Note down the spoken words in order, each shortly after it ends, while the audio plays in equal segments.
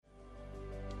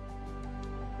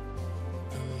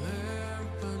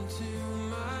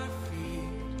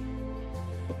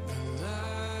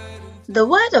The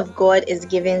Word of God is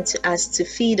given to us to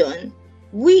feed on.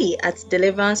 We at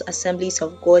Deliverance Assemblies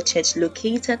of God Church,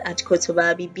 located at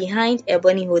Kotobabi behind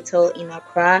Ebony Hotel in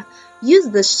Accra, use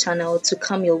this channel to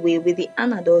come your way with the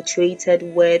unadulterated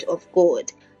Word of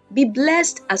God. Be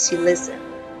blessed as you listen.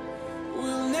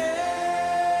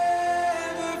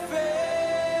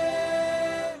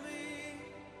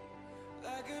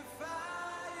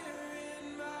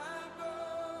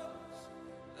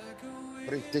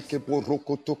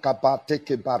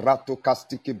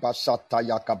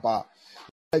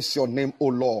 Bless your name, O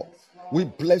Lord. We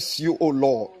bless you, O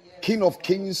Lord, King of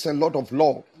kings and Lord of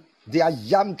lords. The I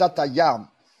am that I am,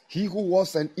 he who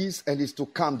was and is to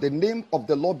come. The name of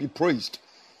the Lord be praised.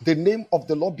 The name of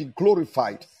the Lord be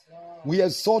glorified. We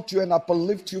exalt you and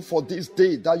uplift you for this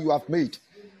day that you have made,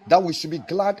 that we should be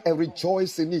glad and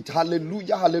rejoice in it.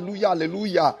 Hallelujah, hallelujah,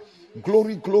 hallelujah.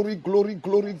 Glory, glory, glory,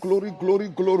 glory, glory, glory,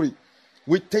 glory.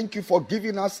 We thank you for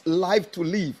giving us life to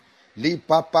live. Li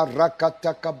papa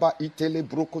rakatakaba itele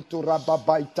brokoto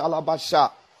rababa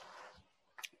italabasha.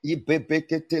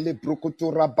 Ibebeke tele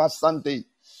brokoto rabasande.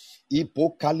 Ibo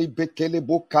kalibekele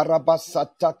bo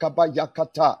karabasata kaba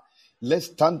yakata. Let's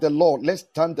thank the Lord. Let's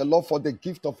thank the Lord for the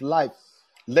gift of life.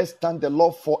 Let's thank the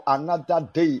Lord for another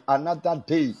day, another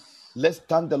day. Let's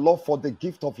thank the Lord for the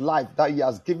gift of life that he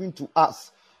has given to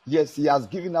us. Yes, he has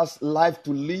given us life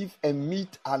to live and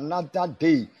meet another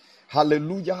day.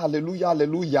 Hallelujah, hallelujah,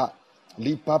 hallelujah.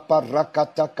 Li papa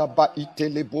rakata kaba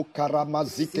itelebo karama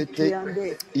zikete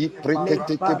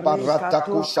iprekete ke barata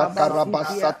kusha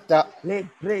karabasata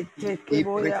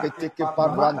iprekete ke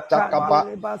baranta kaba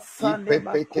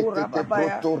ipepekete ke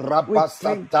broto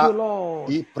rabasata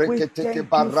iprekete ke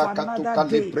baraka tu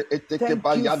kalibre eteke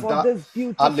bayanda.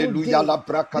 Hallelujah, la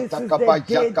brakata kaba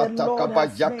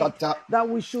yakata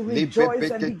li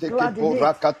bepekete ke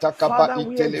borakata kaba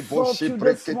itelebo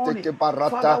shiprekete ke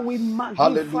barata.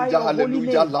 Hallelujah,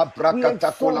 hallelujah. La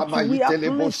brakata kola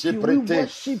maitele boshe prete.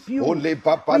 Ole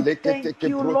papa lekete ke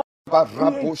bro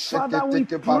barabo shekete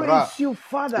ke bara.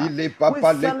 Ile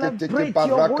papa lekete ke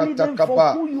barakata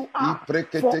kaba.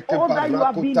 Iprekete ke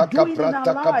barakuta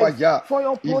kabrata kabaya.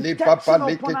 Ile papa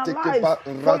lekete ke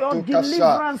barato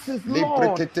kasha.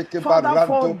 Leprekete ke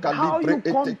baranto kalibre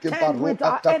ete ke baro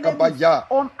atakabaya.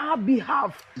 On our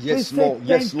behalf. Yes, Lord,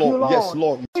 yes, Lord, yes,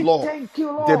 Lord, yes, Lord.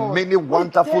 The many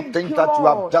wonderful things that you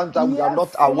have done that we are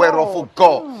not aware of, oh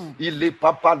God.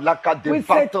 The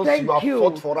battles you have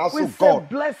fought for us, oh God.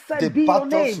 The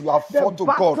battles you have fought, oh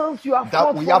God,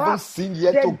 that we haven't seen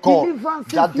yet, oh God.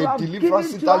 That the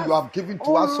deliverances that you have given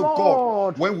to us, oh God.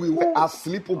 When we were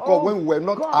asleep, oh God, when we were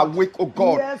not awake, oh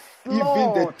God.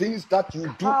 Even the things that you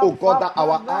do, oh God, that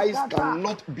our eyes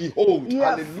cannot behold.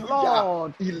 Hallelujah.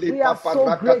 We are so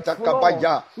grateful, Lord.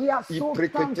 We are so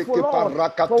thankful, Lord,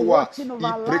 for watching over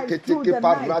our lives through the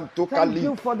night. Thank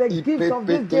you for the gift of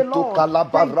this day, Lord.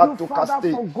 Thank you, Father,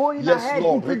 for going ahead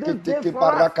into this day for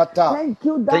us. Thank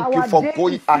you that Thank you our for day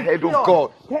going is ahead, oh secured.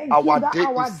 God. Thank Our you that day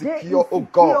our is day is secure, oh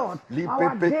secured. God.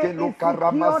 Our day is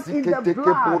secured in the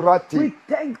blood. We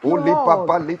thank you,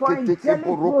 Lord, for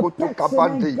angelic protection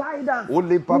and guidance.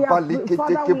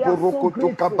 Father, we are so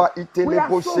grateful. We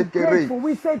are so grateful.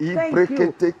 We say thank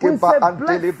you. We say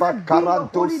blessed be your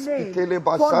holy name.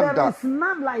 For there is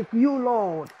none like you,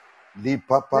 Lord.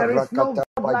 There is no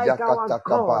God like our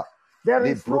God. There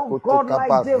is no God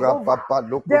like Jehovah.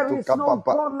 There is no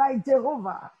God like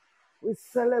Jehovah. We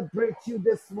celebrate you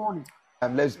this morning.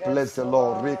 And let's bless the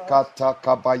Lord.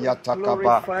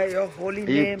 Glorify your holy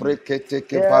name.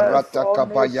 Yes, all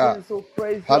nations will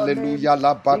praise your name. Hallelujah.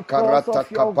 Because of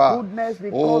your goodness,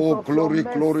 because of your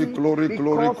mercy,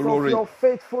 because of your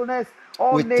faithfulness.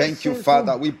 All We thank you, nations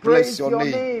Father. will We bless praise your your name.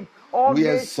 name. All We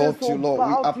nations exalt you, will Lord.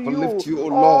 We bow to uplift you. you, O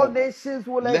All Lord. nations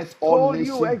will Let all extol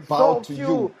you, nations bow exalt to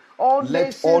you. you. All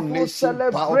Let all nations will nations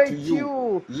bow to celebrate you.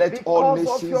 you Let all because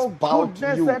of nations your bow to goodness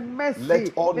you. and mercy,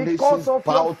 Let all because nations of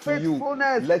your bow to you.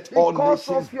 faithfulness, Let all because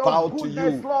nations of your bow to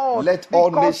goodness, you. Lord, Let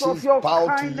all because of nations your bow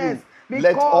to kindness, you.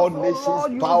 Let all because, oh nations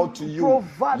Lord, bow you to you.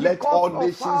 provide, Let because all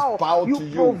of nations how bow you to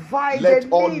you. provide Let the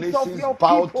all needs of nations your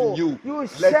bow to people. you. You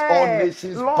Let all share,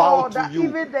 nations bow Lord, to that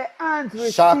you. even the ants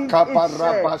receive its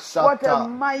share. What a Shakabarabashata.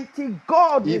 mighty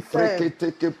God we serve.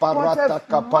 Ipreketeke What parata a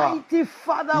kapa. mighty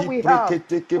Father we have.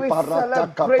 Ipreketeke We parata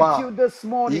celebrate kapa. you this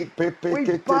morning. We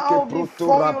Ipepeketeke bow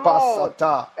before you, Lord,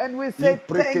 bruturabasata. and we say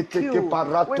thank Ipreketeke you.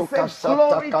 We parato say kasata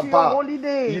glory to your kaba. holy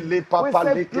name. Ile We papa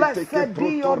say leketeke blessed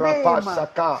be your name,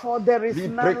 bruturabashaka. for there is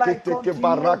none like Libreketeke unto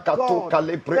you, O barakato God.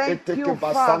 kalebre Thank eteke you,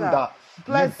 Father. basanda.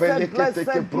 Blessed be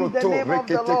the name of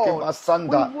the Lord. We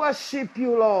Masanda. worship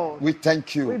you, Lord. We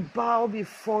thank We you. bow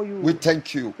before you. We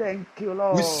thank you. Thank you,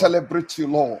 Lord. We celebrate you,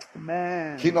 Lord.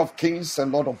 Amen. King of kings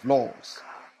and Lord of lords.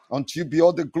 Unto you be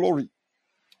all the glory.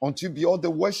 Unto you be all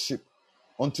the worship.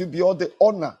 Unto you be all the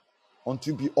honor.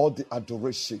 Unto you be all the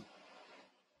adoration.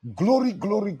 Glory,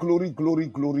 glory, glory, glory,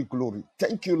 glory, glory.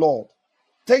 Thank you, Lord.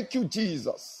 Thank you,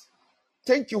 Jesus.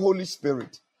 Thank you, Holy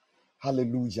Spirit.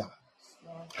 Hallelujah.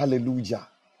 Hallelujah.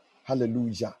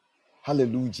 Hallelujah.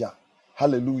 Hallelujah.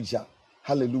 Hallelujah.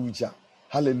 Hallelujah.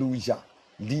 Hallelujah.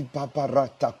 Liba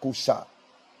barata kusha.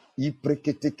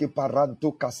 Ipreketeke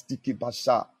paranto kastiki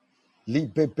basha.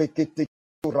 Libebekete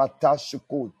rata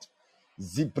shukut.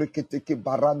 Zibreketeke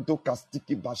barando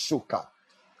kastiki bashoka.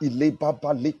 Ile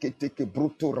baba leketeke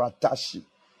bruto ratashi.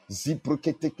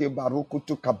 Zibreketeke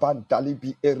barokuto kaban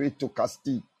dalibi ereto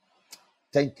kasti.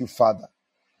 Thank you, Father.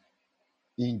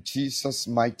 In Jesus'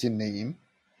 mighty name.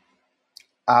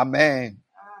 Amen.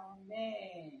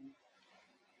 Amen.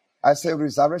 I say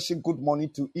resurrection, good morning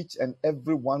to each and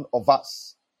every one of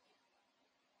us.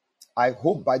 I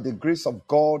hope by the grace of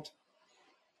God,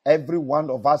 every one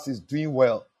of us is doing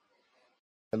well.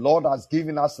 The Lord has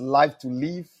given us life to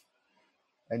live,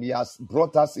 and He has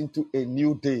brought us into a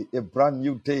new day, a brand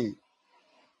new day.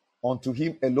 Unto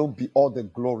Him alone be all the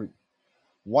glory.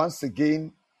 Once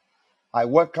again, I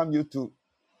welcome you to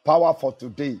Power for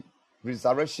Today,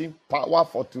 Resurrection Power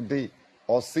for Today,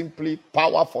 or simply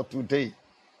Power for Today.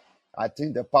 I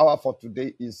think the Power for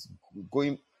Today is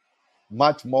going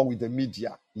much more with the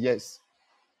media. Yes.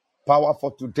 Power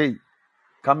for Today,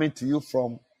 coming to you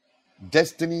from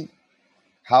Destiny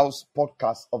House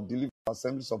Podcast of Deliverance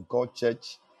Assemblies of God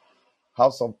Church,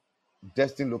 House of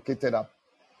Destiny, located at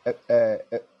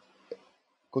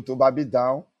Kotobabi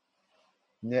Down,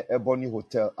 near Ebony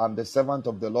Hotel. I'm the servant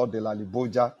of the Lord, Delali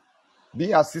Boja,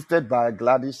 being assisted by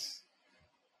Gladys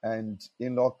and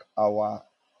Enoch, our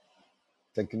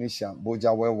technician,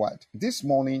 Boja Worldwide. This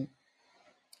morning,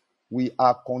 we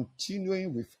are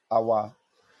continuing with our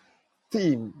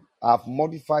theme. I've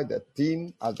modified the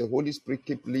theme as the Holy Spirit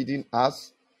keeps leading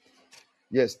us.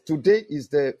 Yes, today is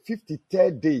the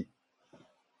 53rd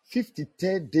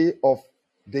day of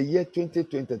the year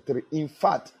 2023. In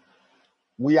fact,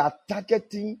 we are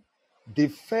targeting the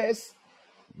first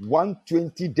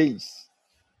 120 days.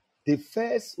 The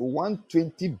first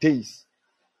 120 days.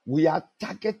 We are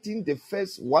targeting the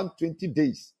first 120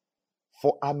 days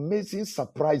for amazing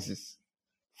surprises,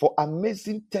 for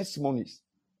amazing testimonies,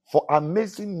 for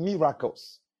amazing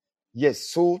miracles. Yes,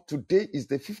 so today is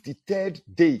the 53rd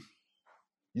day.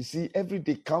 You see, every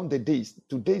day count the days.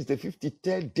 Today is the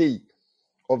 53rd day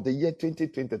of the year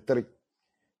 2023.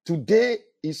 Today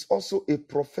is also a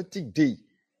prophetic day.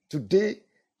 Today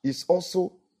is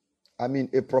also,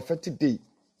 a prophetic day.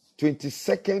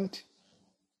 22nd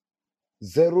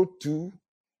 02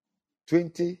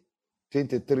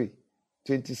 2023.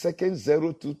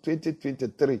 22nd 02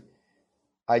 2023.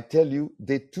 I tell you,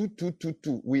 the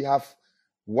 2222. We have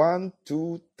 1,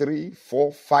 2, 3,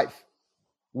 4, 5.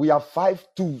 We have 5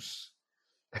 twos.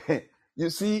 You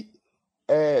see,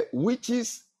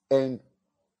 witches and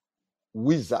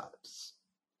wizards.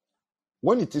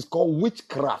 When it is called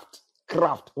witchcraft,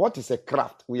 what is a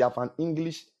craft? We have an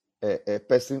English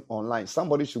person online.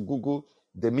 Somebody should Google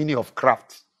the meaning of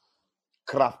craft.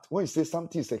 Craft. When you say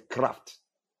something is a craft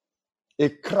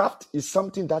is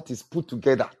something that is put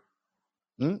together.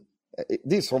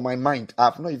 This is from my mind. I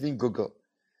have not even Googled.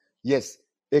 Yes,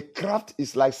 a craft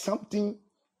is like something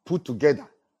put together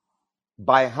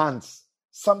by hands,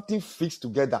 something fixed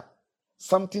together,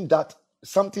 something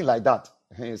like that.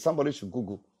 Somebody should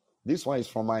Google. This one is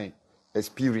from my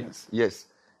experience. Yes,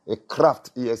 a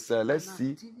craft is let's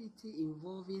see. Activity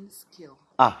involving skill.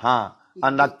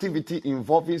 An activity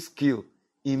involving skill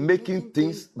in making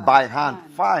things by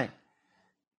hand. Fine.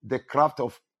 The craft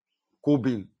of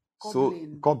cobbling.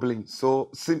 So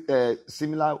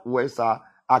similar words are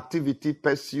activity,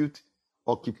 pursuit,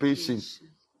 occupation.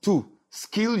 2,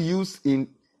 skill used in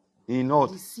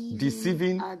what?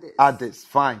 Deceiving others.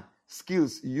 Fine.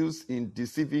 Skills used in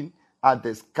deceiving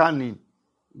others. Cunning,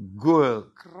 guile,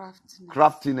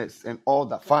 craftiness, and all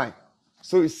that. Fine.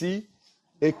 So you see,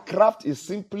 a craft is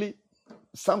simply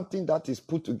something that is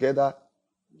put together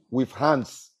with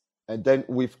hands and then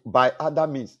by other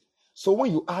means. So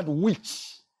when you add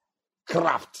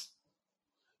witchcraft,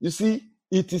 you see,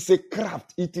 it is a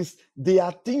craft. They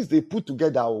are things they put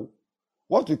together.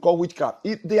 What we call witchcraft.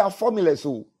 They are formulas.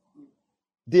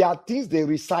 They are things they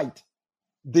recite.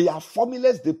 They are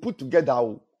formulas they put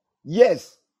together.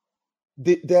 Yes,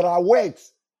 there are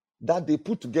words that they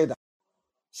put together.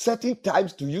 Certain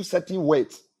times to use certain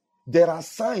words. there are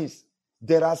signs,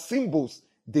 there are symbols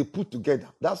they put together.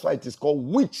 That's why it is called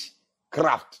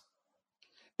witchcraft.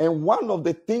 And one of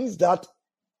the things that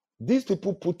these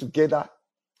people put together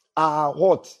are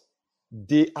what?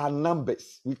 They are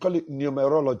numbers. We call it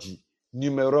numerology.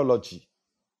 Numerology.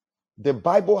 The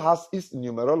Bible has its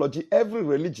numerology. Every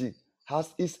religion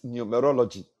has its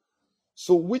numerology.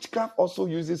 So witchcraft also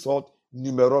uses what?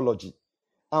 Numerology.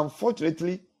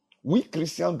 Unfortunately, we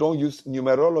Christians don't use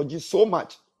numerology so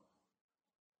much.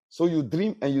 So you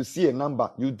dream and you see a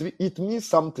number. It means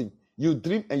something. You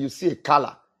dream and you see a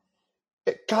color.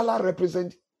 A color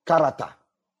represents character.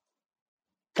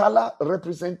 Color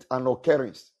represents an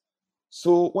occurrence.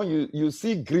 So when you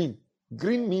see green,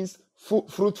 green means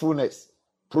fruitfulness,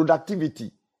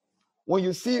 productivity. When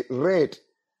you see red,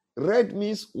 red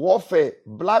means warfare,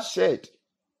 bloodshed.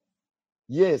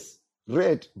 Yes,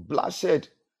 red, bloodshed.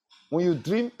 When you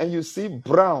dream and you see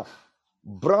brown,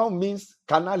 brown means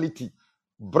carnality.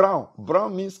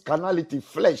 Brown means carnality,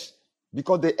 flesh.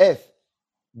 Because the earth,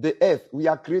 we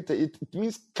are created, it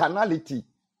means carnality.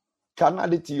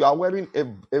 Carnality, you are wearing a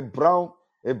brown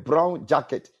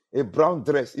jacket, a brown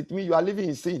dress. It means you are living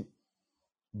in sin.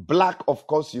 Black, of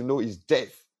course, is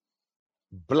death.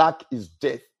 Black is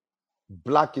death.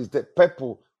 Black is death.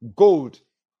 Purple, gold,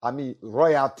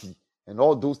 royalty, and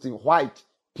all those things. White,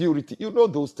 purity. You know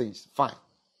those things. Fine.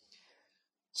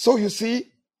 So you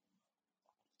see,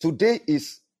 today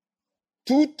is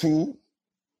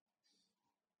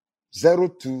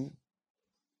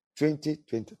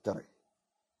 22/02/2023.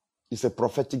 It's a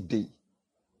prophetic day.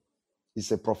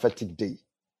 It's a prophetic day.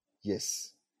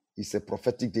 Yes, it's a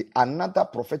prophetic day. Another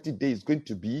prophetic day is going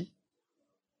to be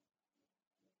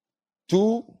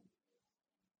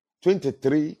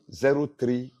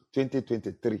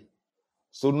 23/03/2023.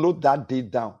 So note that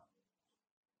date down.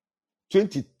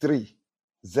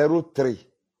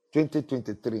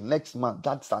 23/03/2023. Next month.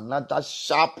 That's another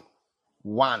sharp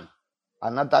one.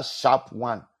 Another sharp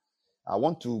one. I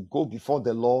want to go before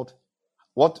the Lord.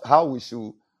 How we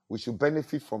should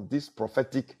benefit from this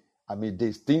prophetic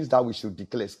days, things that we should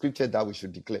declare, scripture that we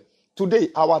should declare. Today,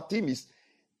 our theme is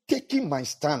taking my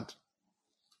stand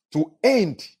to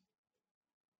end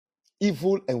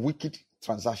evil and wicked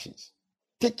transactions.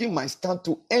 Taking my stand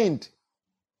to end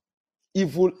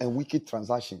evil and wicked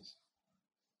transactions.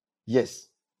 Yes,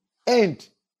 end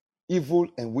evil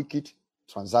and wicked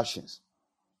transactions.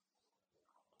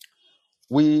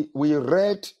 We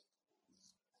read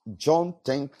John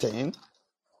 10:10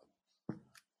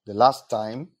 the last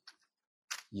time.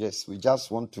 Yes, we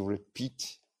just want to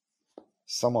repeat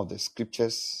some of the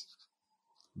scriptures.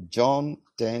 John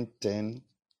 10:10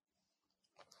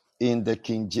 in the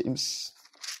King James,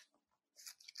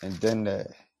 and then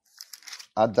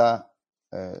other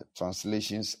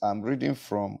translations. I'm reading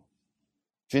from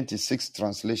 26th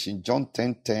translation. John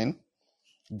 10:10.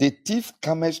 The thief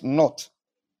cometh not,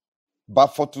 but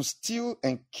for to steal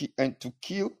and to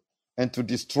kill and to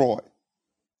destroy.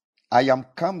 I am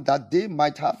come that they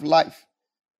might have life,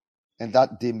 and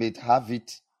that they may have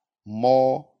it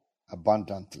more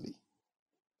abundantly.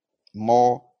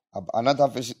 Another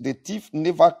version, the thief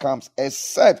never comes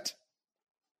except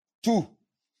to.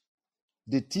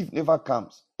 The thief never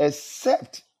comes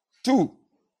except to.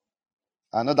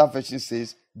 Another version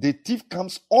says, the thief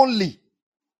comes only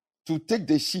to take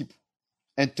the sheep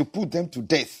and to put them to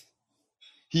death.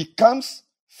 He comes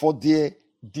for their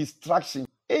distraction.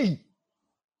 He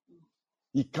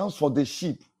comes for the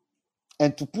sheep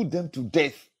and to put them to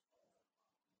death.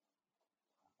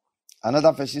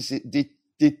 Another version says, the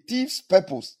thief's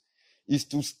purpose is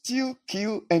to steal,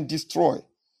 kill, and destroy.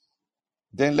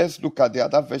 Then let's look at the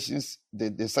other versions,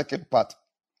 the second part,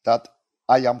 that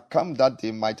I am come that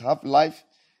they might have life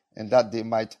and that they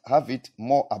might have it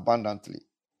more abundantly.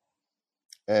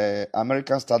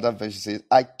 American Standard Version says,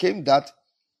 I came that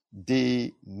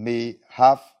they may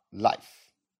have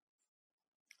life.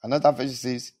 Another version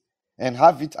says, and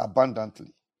have it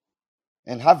abundantly,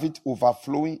 and have it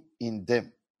overflowing in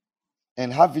them,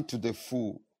 and have it to the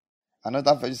full.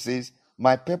 Another version says,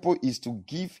 my purpose is to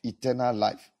give eternal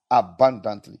life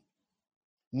abundantly.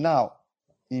 Now,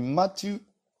 in Matthew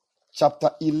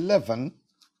chapter 11,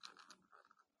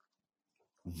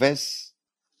 verse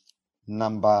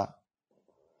number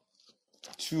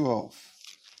 12.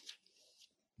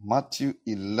 Matthew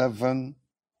 11,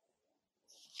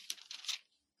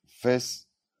 verse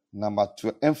number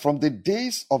 12. And from the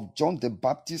days of John the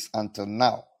Baptist until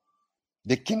now,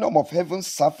 the kingdom of heaven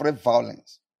suffereth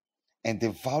violence, and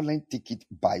the violent take it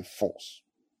by force.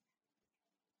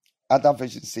 Other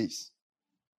version says,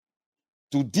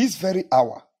 to this very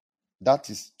hour, that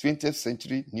is 20th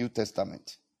century New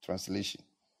Testament translation.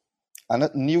 And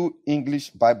a New English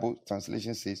Bible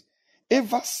translation says,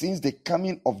 ever since the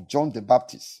coming of John the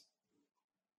Baptist.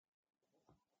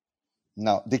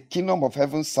 Now, the kingdom of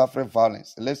heaven suffered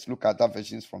violence. Let's look at that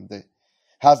versions from there.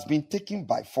 Has been taken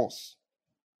by force.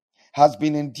 Has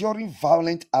been enduring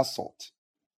violent assault.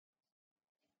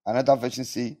 Another version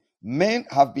says, men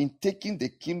have been taking the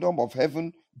kingdom of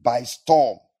heaven by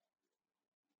storm.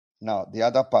 Now, the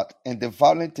other part, and the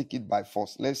violent take it by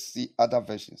force. Let's see other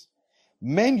versions.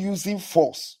 Men using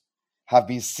force have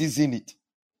been seizing it.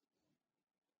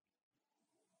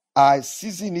 I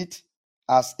seizing it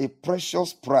as a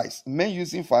precious prize. Men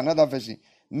using, for another version,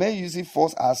 men using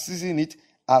force are seizing it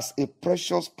as a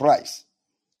precious prize.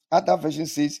 Other version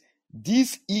says,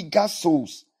 these eager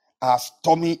souls are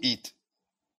storming it.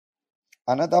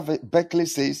 Another Berkeley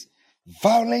says,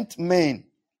 violent men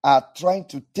are trying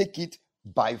to take it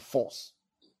by force.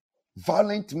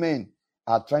 Violent men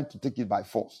are trying to take it by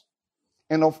force.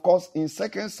 And of course, in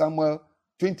 2 Samuel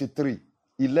 23,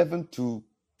 11 to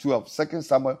 12, 2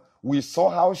 Samuel, we saw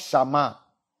how Shammah,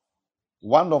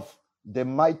 one of the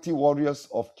mighty warriors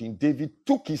of King David,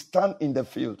 took his stand in the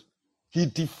field. He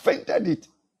defended it.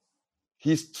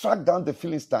 He struck down the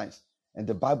Philistines. And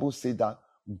the Bible said that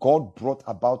God brought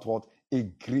about what? A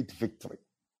great victory.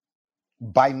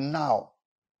 By now,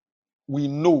 we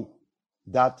know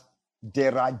that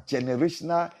there are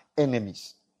generational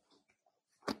enemies.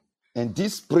 And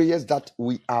these prayers that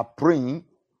we are praying,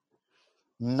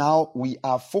 now we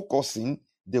are focusing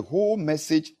the whole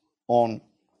message on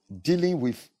dealing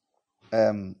with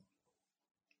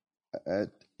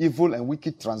evil and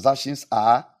wicked transactions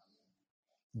are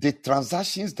the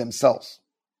transactions themselves.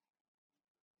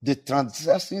 The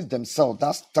transactions themselves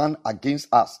that stand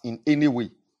against us in any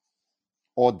way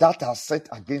or that are set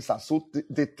against us. So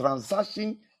the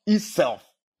transaction itself.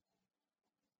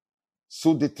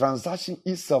 So the transaction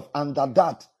itself, under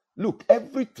that, look,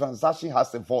 every transaction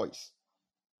has a voice.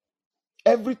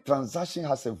 Every transaction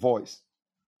has a voice.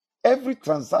 Every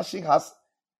transaction has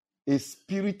a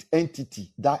spirit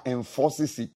entity that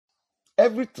enforces it.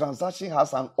 Every transaction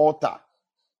has an altar.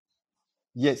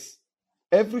 Yes.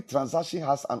 Every transaction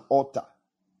has an altar.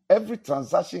 Every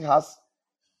transaction has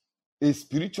a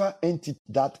spiritual entity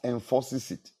that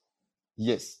enforces it.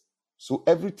 Yes. So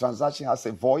every transaction has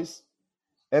a voice.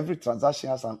 Every transaction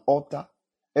has an altar.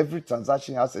 Every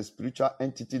transaction has a spiritual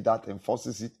entity that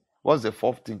enforces it. What's the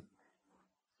fourth thing?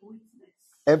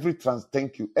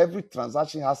 Thank you. Every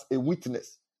transaction has a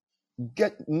witness.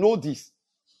 Know this.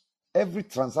 Every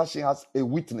transaction has a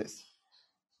witness.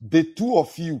 The two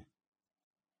of you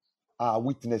are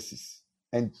witnesses.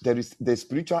 And there is the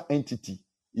spiritual entity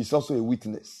is also a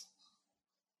witness.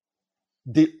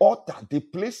 The altar, the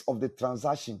place of the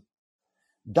transaction,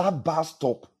 that bar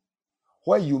stop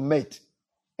where you met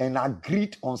and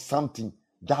agreed on something,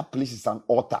 that place is an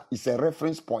altar. It's a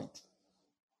reference point.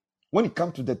 When it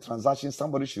comes to the transaction,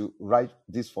 somebody should write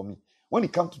this for me. When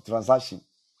it comes to transaction,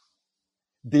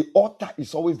 the altar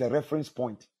is always the reference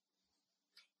point.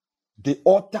 The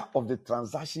altar of the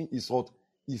transaction is what?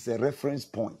 Is a reference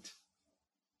point.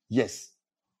 Yes.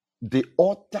 The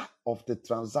altar of the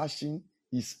transaction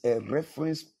is a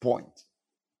reference point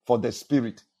for the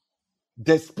spirit.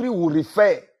 The spirit will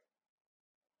refer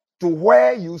to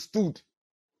where you stood.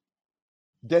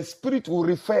 The spirit will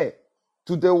refer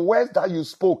to the words that you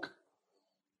spoke.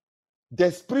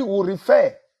 The spirit will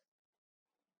refer.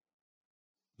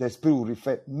 The spirit will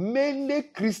refer. Many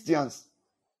Christians,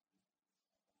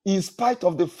 in spite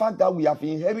of the fact that we have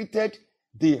inherited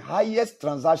the highest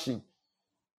transaction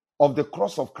of the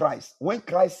cross of Christ, when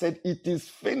Christ said, "It is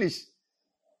finished,"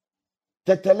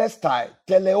 tetelestai,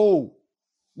 teleo.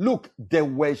 Look, there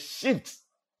were shifts.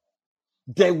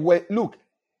 There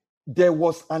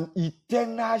was an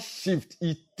eternal shift.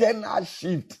 Eternal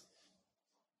shift.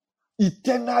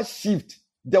 Eternal shift.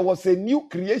 There was a new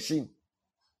creation.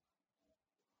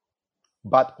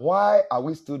 But why are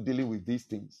we still dealing with these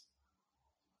things?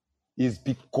 It's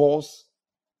because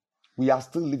we are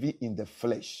still living in the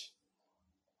flesh.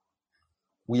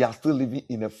 We are still living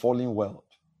in a fallen world.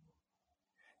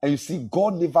 And you see,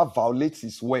 God never violates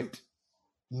his word.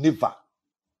 Never.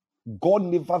 God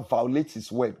never violates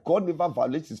his word. God never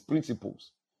violates his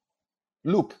principles.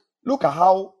 Look at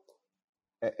how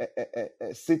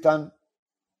Satan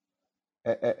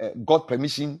got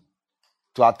permission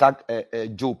to attack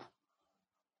Job.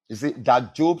 You see,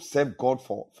 that Job served God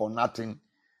for nothing.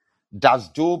 Does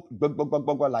Job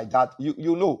like that?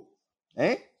 You know.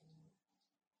 Eh?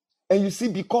 And you see,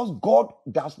 because God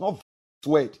does not violate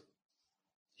his word,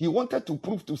 he wanted to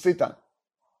prove to Satan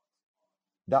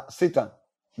that, Satan,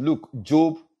 look,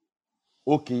 Job,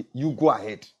 okay, you go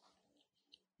ahead.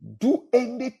 Do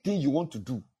anything you want to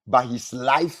do, but his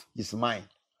life is mine.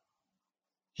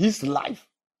 His life.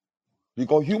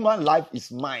 Because human life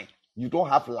is mine. You don't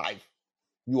have life.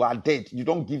 You are dead. You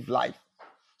don't give life.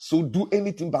 So do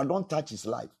anything, but don't touch his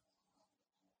life.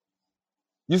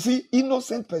 You see,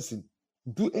 innocent person,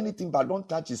 do anything, but don't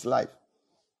touch his life.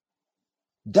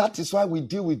 That is why we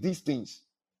deal with these things.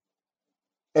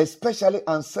 Especially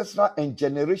ancestral and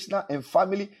generational and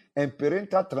family and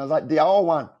parental transactions. They are all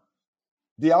one.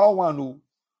 They are all one.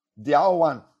 They are all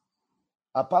one.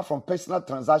 Apart from personal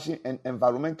transactions and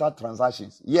environmental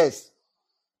transactions. Yes.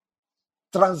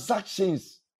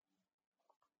 Transactions,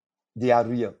 they are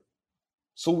real.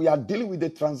 So we are dealing with the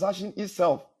transaction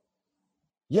itself.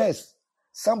 Yes.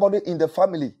 Somebody in the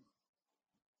family.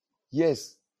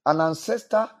 Yes. An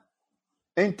ancestor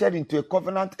entered into a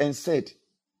covenant and said,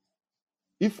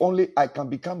 if only I can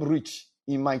become rich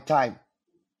in my time,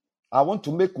 I want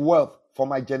to make wealth for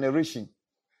my generation.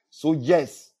 So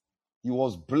yes, he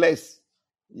was blessed.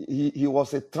 He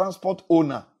was a transport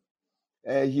owner.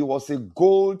 He was a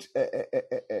gold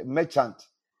merchant.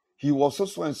 He was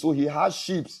so and so. He has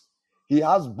sheep. He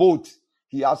has boat.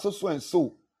 He has so and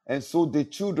so. And so the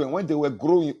children, when they were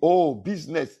growing,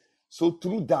 business. So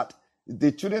through that,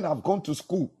 the children have gone to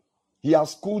school. He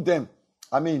has schooled them.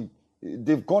 I mean,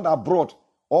 they've gone abroad.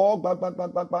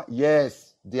 Back.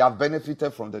 Yes, they have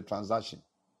benefited from the transaction.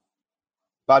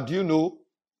 But do you know,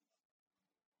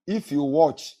 if you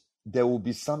watch, there will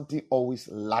be something always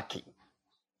lacking.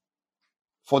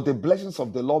 For the blessings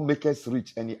of the Lord make us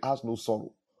rich, and he has no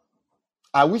sorrow.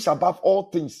 I wish above all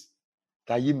things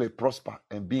that ye may prosper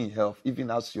and be in health,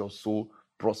 even as your soul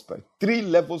prospers. 3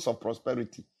 levels of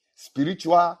prosperity: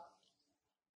 spiritual,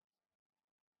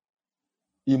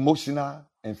 emotional,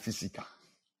 and physical.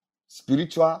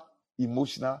 Spiritual,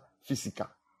 emotional, physical.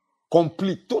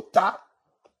 Complete, total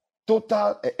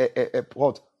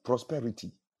prosperity.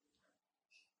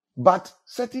 But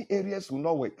certain areas will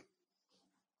not work.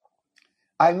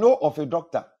 I know of a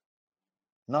doctor,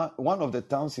 now one of the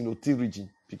towns in Oti region,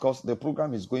 because the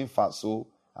program is going fast, so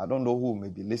I don't know who may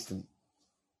be listening.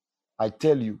 I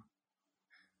tell you,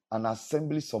 an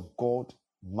Assemblies of God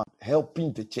man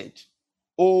helping the church.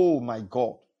 Oh my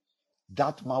God,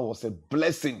 that man was a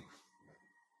blessing.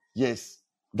 Yes,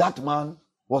 that man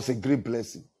was a great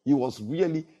blessing. He was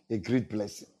really a great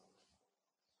blessing.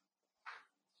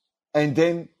 And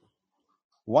then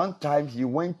one time he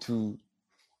went to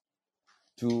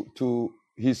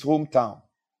his hometown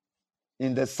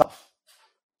in the south,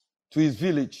 to his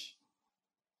village.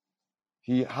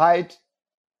 He hired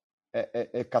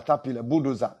a caterpillar,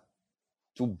 bulldozer,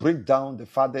 to break down the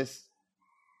father's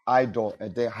idol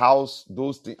at the house,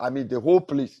 those things. I mean, the whole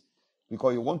place,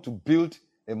 because he want to build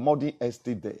a modern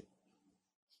estate there.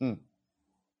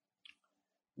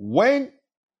 When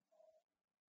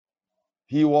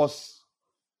he was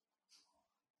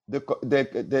the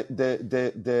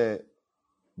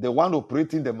one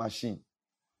operating the machine,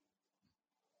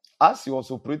 as he was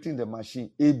operating the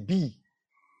machine, a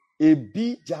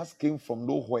bee just came from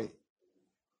nowhere.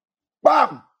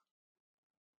 Bam!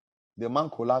 The man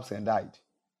collapsed and died.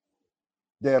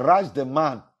 They rushed the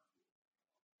man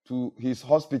to his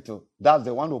hospital. That's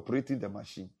the one operating the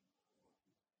machine.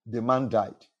 The man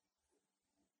died.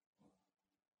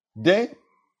 Then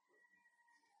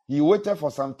he waited for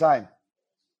some time,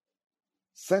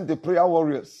 sent the prayer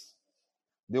warriors.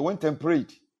 They went and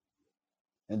prayed.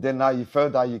 And then now he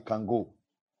felt that he can go.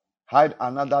 Hired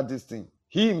another this thing.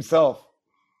 He himself,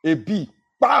 a bee,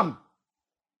 bam!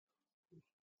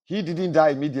 He didn't die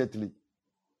immediately.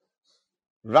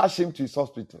 Rushed him to his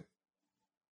hospital.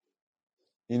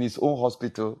 In his own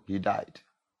hospital, he died.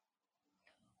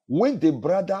 When the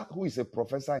brother, who is a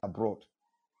professor abroad,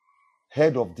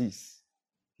 heard of this,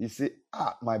 he said,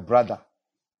 my brother,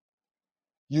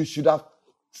 you should have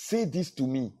said this to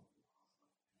me.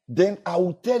 Then I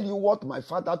will tell you what my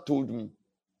father told me.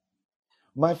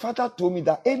 My father told me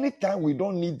that anytime we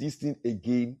don't need this thing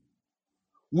again,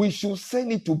 we should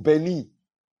send it to Benin.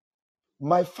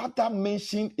 My father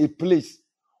mentioned a place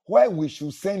where we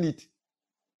should send it.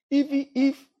 Even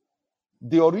if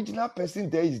the original person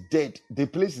there is dead, the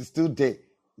place is still there.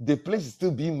 The place is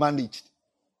still being managed.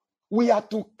 We have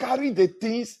to carry the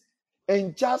things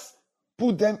and just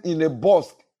put them in a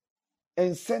box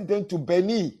and send them to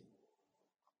Benin.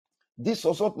 This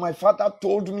was what my father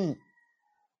told me.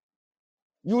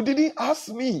 You didn't ask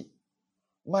me,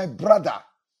 my brother.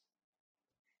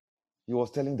 He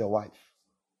was telling the wife.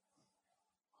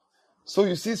 So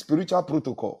you see, spiritual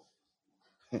protocol.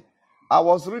 I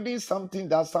was reading something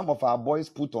that some of our boys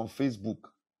put on Facebook.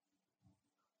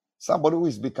 Somebody who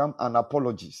has become an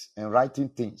apologist and writing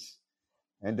things.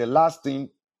 And the last thing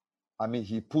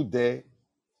he put there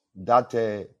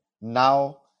that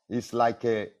now it's like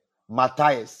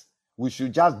Matthias. We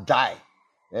should just die.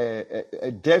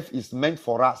 Death is meant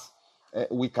for us.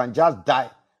 We can just die.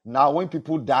 Now, when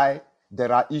people die,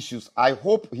 there are issues. I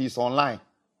hope he's online.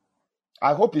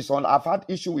 I hope he's on. I've had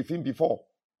issue with him before.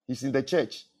 He's in the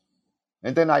church.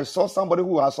 And then I saw somebody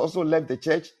who has also left the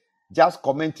church just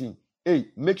commenting, hey,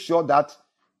 make sure that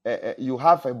you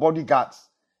have a bodyguard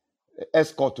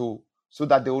escort so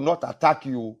that they will not attack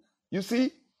you. You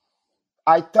see,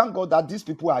 I thank God that these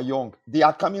people are young. They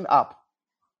are coming up.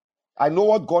 I know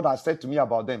what God has said to me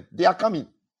about them. They are coming.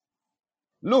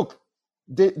 Look,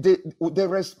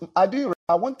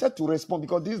 I wanted to respond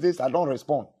because these days I don't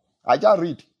respond. I just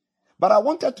read. But I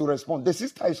wanted to respond. The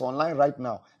sister is online right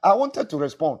now. I wanted to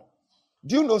respond.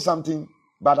 Do you know something?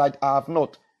 But I have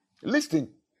not. Listen,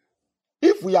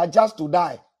 if we are just to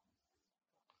die,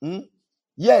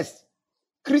 yes,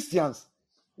 Christians,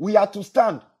 we are to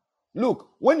stand. Look,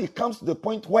 when it comes to the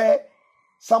point where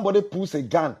somebody pulls a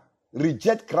gun,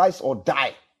 reject Christ or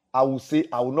die, I will say,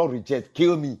 I will not reject.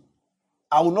 Kill me.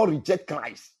 I will not reject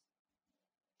Christ.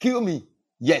 Kill me.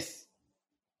 Yes.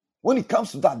 When it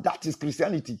comes to that, that is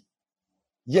Christianity.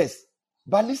 Yes.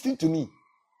 But listen to me.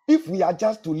 If we are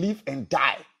just to live and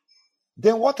die,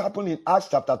 then what happened in Acts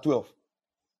chapter 12?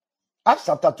 Acts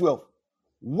chapter 12.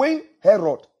 When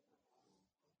Herod,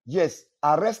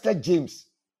 arrested James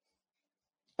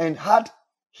and had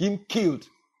him killed,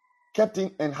 kept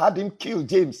him and had him kill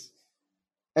James,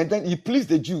 and then he pleased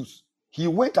the Jews, he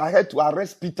went ahead to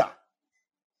arrest Peter.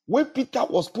 When Peter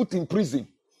was put in prison,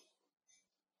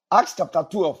 Acts chapter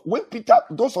 12, when Peter,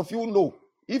 those of you who know,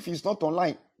 if he's not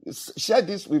online, share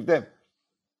this with them.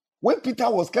 When Peter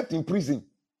was kept in prison,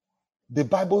 the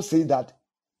Bible says that,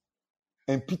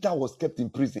 and Peter was kept in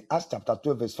prison, Acts chapter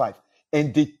 12, verse 5.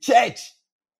 And the church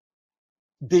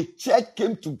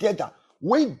came together.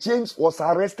 When James was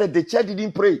arrested, the church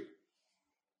didn't pray.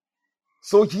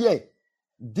 So here,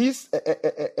 these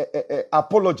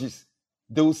apologists,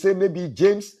 they will say maybe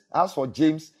James, as for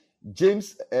James,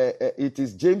 it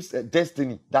is James'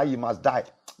 destiny that he must die.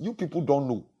 You people don't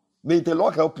know. May the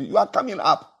Lord help you. You are coming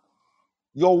up.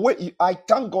 Your way, I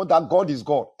thank God that God is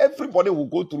God. Everybody will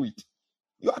go through it.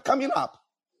 You are coming up.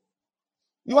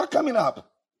 You are coming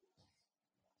up.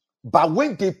 But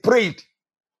when they prayed,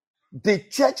 the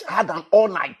church had an all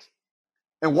night.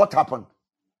 And what happened?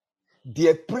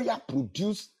 Their prayer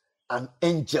produced an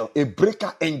angel, a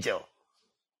breaker angel,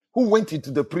 who went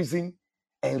into the prison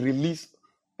and released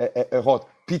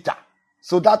Peter.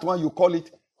 So that one you call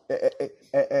it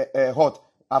hot.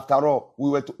 After all,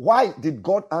 why did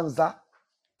God answer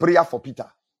prayer for Peter?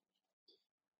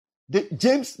 The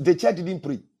church didn't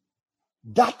pray.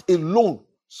 That alone.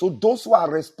 So those who are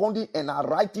responding and are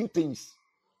writing things,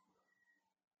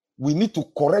 we need to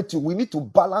correct you. We need to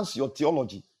balance your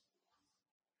theology.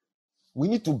 We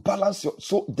need to balance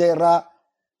so there are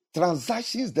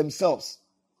transactions themselves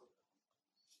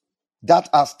that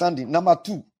are standing. Number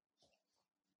 2,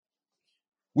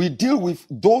 we deal with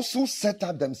those who set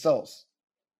up themselves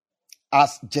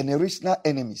as generational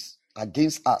enemies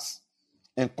against us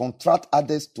and contract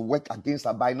others to work against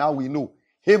us. By now we know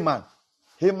Haman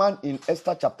in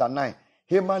Esther chapter 9,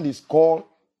 Haman is called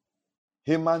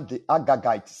Haman the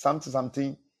Agagite,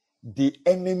 something, the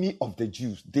enemy of the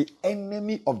Jews, the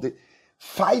enemy of the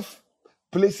 5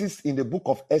 places in the book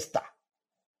of Esther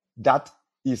that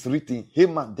is written,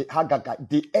 Haman the Agagite,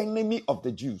 the enemy of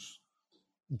the Jews,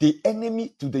 the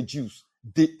enemy to the Jews,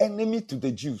 the enemy to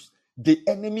the Jews, the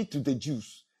enemy to the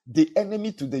Jews, the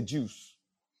enemy to the Jews.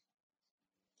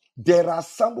 There are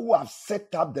some who have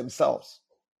set up themselves.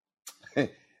 Do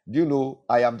you know,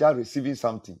 I am just receiving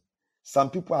something.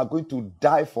 Some people are going to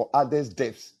die for others'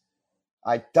 deaths.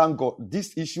 I thank God.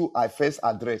 This issue I first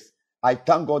addressed. I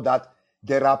thank God that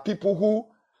there are people who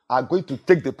are going to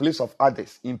take the place of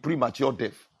others in premature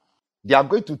death. They are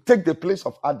going to take the place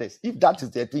of others. If that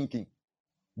is their thinking,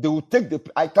 they will take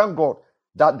I thank God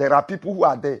that there are people who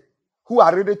are there, who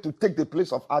are ready to take the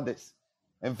place of others.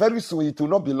 And very soon it will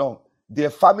not be long. Their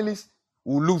families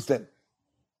will lose them.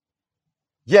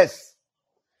 Yes.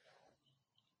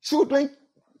 Children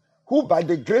who by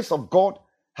the grace of God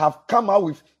have come out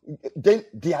with,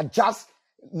 they are just,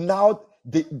 now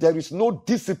there is no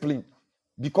discipline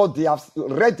because they have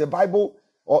read the Bible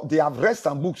or they have read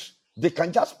some books. They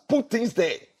can just put things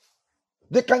there.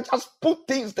 They can just put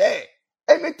things there.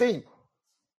 Anything.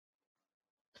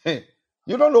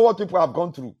 You don't know what people have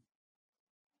gone through.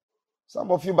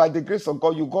 Some of you, by the grace of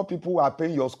God, you got people who are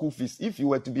paying your school fees. If you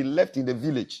were to be left in the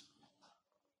village,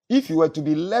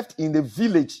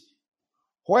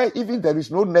 where even there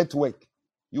is no network,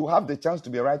 you have the chance to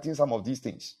be writing some of these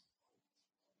things.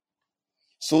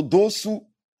 So those who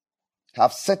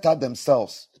have set out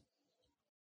themselves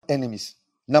enemies.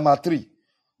 Number 3,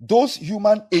 those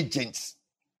human agents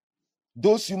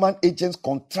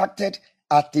contracted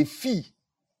at a fee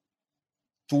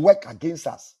to work against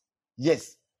us.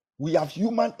 Yes, we have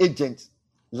human agents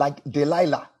like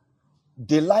Delilah.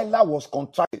 Delilah was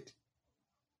contracted.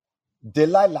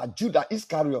 Judah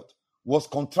Iscariot was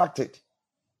contracted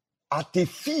at a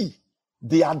fee.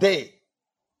 They are there.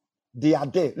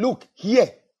 Look, here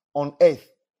on earth.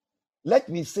 Let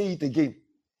me say it again.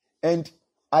 And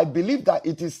I believe that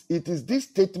it is this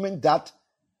statement that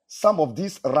some of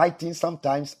these writings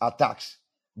sometimes attach,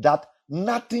 that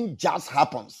nothing just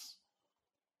happens.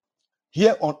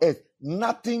 Here on earth,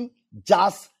 nothing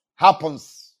just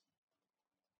happens.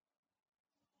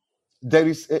 There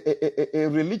is a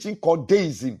religion called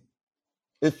deism,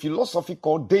 a philosophy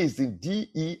called deism,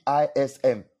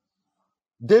 deism.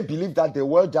 They believe that the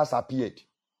world just appeared.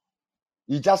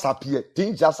 It just appeared.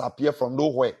 Things just appear from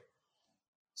nowhere.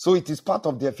 So it is part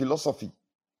of their philosophy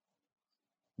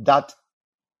that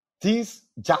things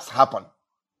just happen.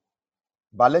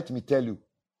 But let me tell you,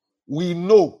 we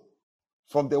know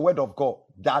from the word of God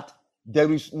that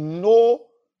there is no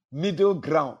middle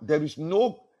ground. There is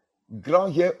no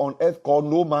ground here on earth called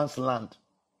no man's land.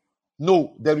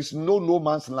 No, there is no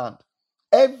man's land.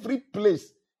 Every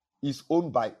place is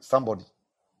owned by somebody.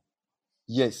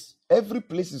 Yes, every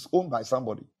place is owned by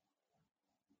somebody.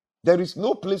 There is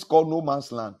no place called no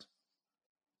man's land.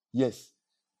 Yes.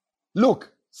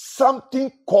 Look,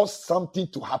 something caused something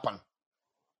to happen.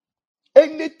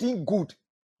 Anything good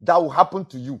that will happen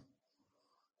to you,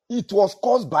 it was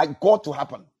caused by God to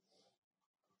happen.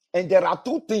 And there are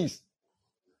 2 things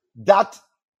that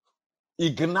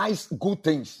ignites good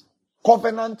things: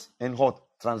 covenant and what?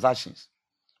 Transactions.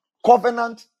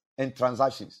 Covenant and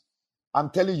transactions. I'm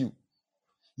telling you,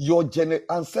 your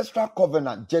ancestral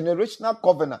covenant, generational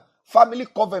covenant, family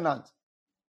covenant.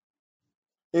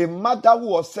 A mother who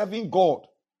was serving God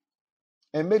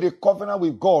and made a covenant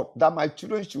with God that my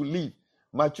children should live,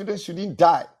 my children shouldn't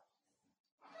die.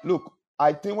 Look,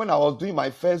 I think when I was doing my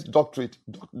first doctorate,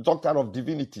 Doctor of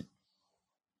Divinity,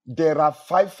 there are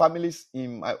 5 families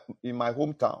in my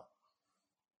hometown.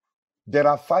 There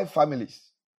are 5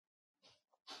 families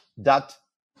that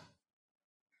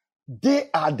they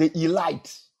are the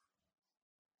elite.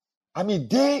 I mean,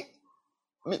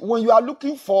 when you are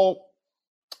looking for,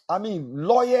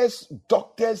 lawyers,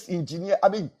 doctors, engineers,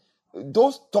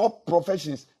 those top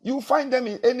professions, you find them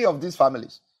in any of these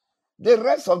families. The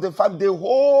rest of the family, the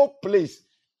whole place,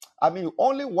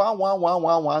 only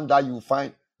one that you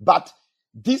find. But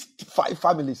these 5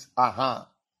 families,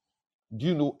 do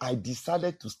you know, I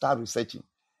decided to start researching.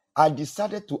 I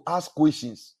decided to ask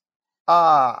questions.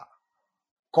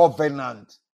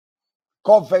 Covenant,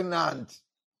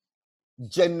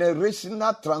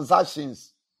 generational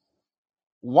transactions.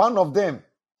 One of them,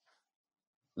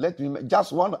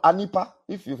 just one, Anipa.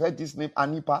 If you've heard this name,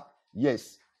 Anipa,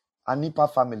 yes. Anipa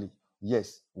family,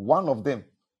 yes. One of them,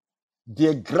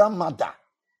 their grandmother,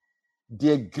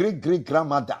 their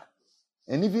great-great-grandmother,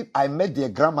 and even I met their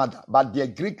grandmother, but their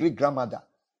great-great-grandmother,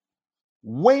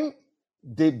 when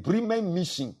the Bremen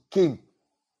mission came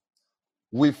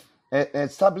with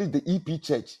established the EP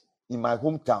church in my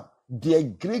hometown, their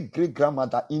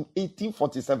great-great-grandmother in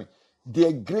 1847,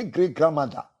 their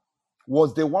great-great-grandmother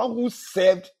was the one who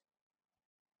served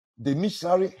the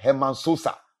missionary Herman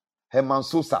Sosa. Herman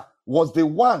Sosa was the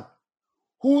one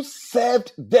who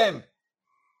served them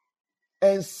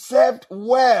and served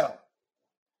well,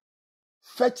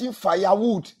 fetching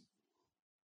firewood.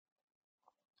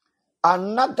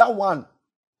 Another one,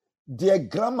 their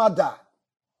grandmother,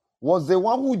 was the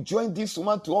one who joined this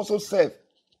woman to also serve.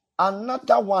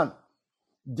 Another one,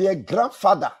 their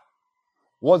grandfather,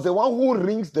 was the one who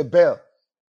rings the bell.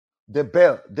 The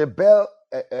bell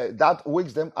that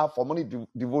wakes them up for morning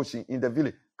devotion in the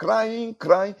village. Crying.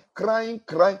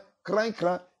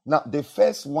 Now, the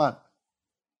first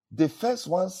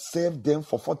one served them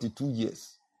for 42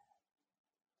 years.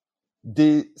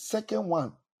 The second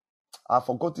one, I've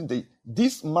forgotten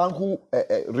this man who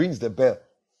rings the bell.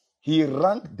 He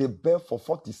rang the bell for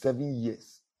 47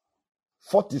 years.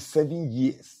 47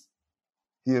 years.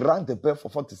 He rang the bell for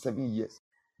 47 years.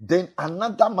 Then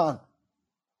another man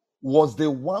was the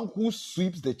one who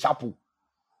sweeps the chapel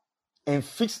and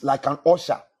fix like an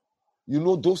usher. You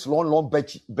know those long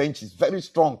benches, very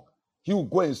strong. He will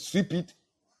go and sweep it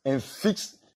and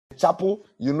fix the chapel.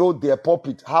 You know their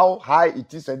pulpit, how high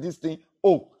it is and this thing.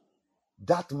 Oh,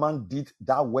 that man did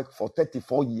that work for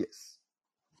 34 years.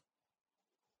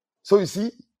 So you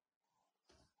see,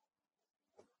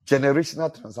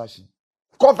 generational transaction.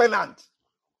 Covenant.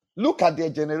 Look at their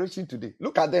generation today.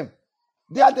 Look at them.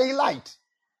 They are the elite.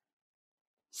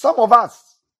 Some of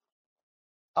us,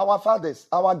 our fathers,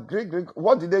 our great,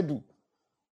 what did they do?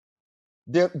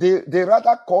 They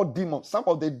rather call demons. Some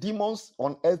of the demons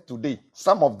on earth today,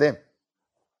 some of them,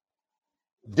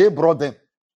 they brought them.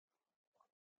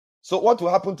 So what will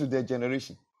happen to their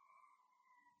generation?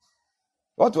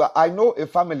 I know a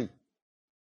family.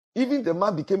 Even the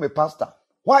man became a pastor.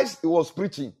 Whilst he was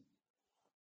preaching,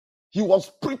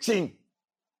 the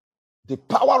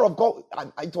power of God.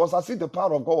 And it was as if the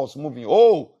power of God was moving.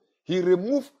 Oh, he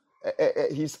removed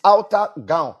his outer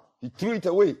gown. He threw it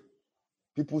away.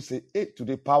 People say, hey, to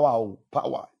the power.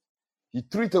 He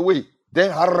threw it away.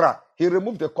 Then he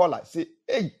removed the collar. Say,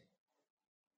 hey.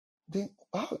 Then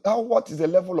what is the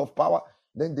level of power?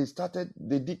 Then they started,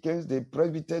 the deacons, the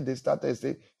presbyters, they started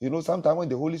say, sometimes when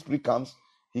the Holy Spirit comes,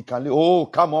 he can,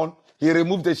 come on. He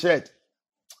removed the shirt.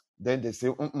 Then they say,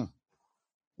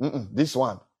 this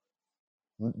one,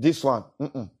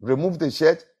 remove the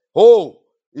shirt. Oh,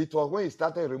 it was when he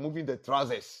started removing the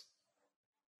trousers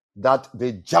that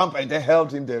they jumped and they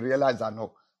held him. They realized that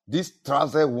no, this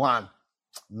trouser one,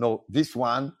 no, this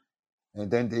one, and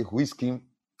then they whisked him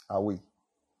away.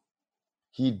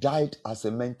 He died as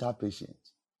a mental patient.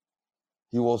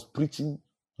 He was preaching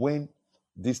when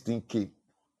this thing came.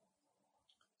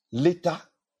 Later,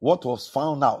 what was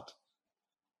found out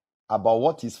about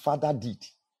what his father did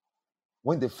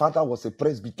when the father was a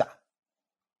presbyter,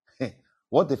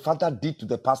 what the father did to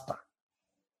the pastor.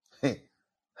 Hey,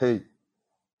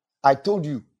 I told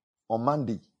you on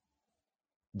Monday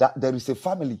that there is a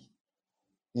family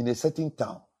in a certain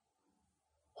town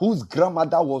whose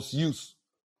grandmother was used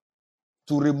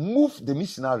to remove the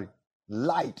missionary,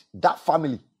 lied that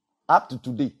family up to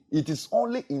today. It is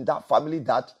only in that family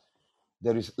that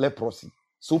there is leprosy.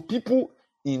 So people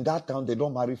in that town, they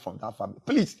don't marry from that family.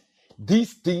 Please,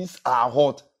 these things are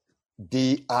what?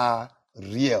 They are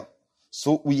real.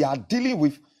 So we are dealing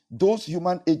with those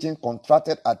human agents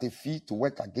contracted at a fee to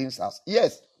work against us.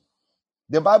 Yes,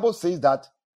 the Bible says that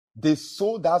the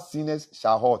soul that sinners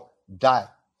shall die.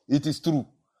 It is true.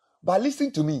 But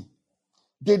listen to me.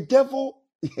 The devil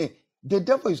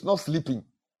is not sleeping.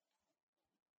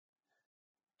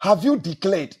 Have you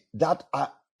declared that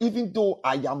even though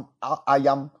I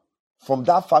am from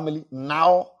that family,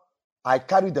 now I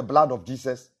carry the blood of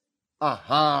Jesus?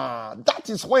 That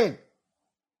is when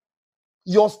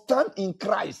your stand in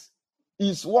Christ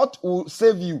is what will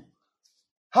save you.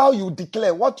 How you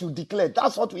declare, what you declare,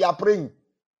 that's what we are praying.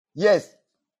 Yes.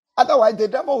 Otherwise, the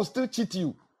devil will still cheat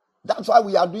you. That's why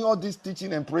we are doing all this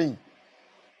teaching and praying.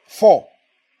 4,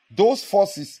 those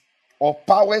forces or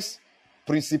powers,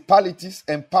 principalities,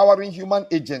 empowering human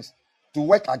agents to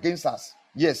work against us.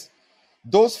 Yes,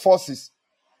 those forces,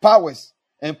 powers,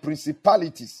 and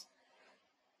principalities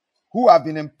who have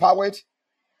been empowered,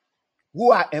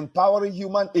 who are empowering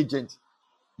human agents.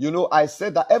 I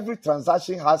said that every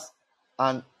transaction has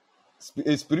a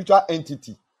spiritual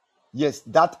entity. Yes,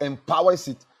 that empowers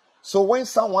it. So when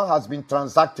someone has been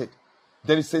transacted,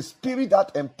 there is a spirit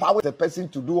that empowers the person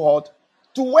to do what?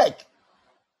 To work.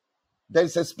 There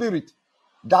is a spirit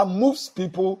that moves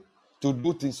people to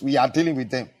do things. We are dealing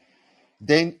with them.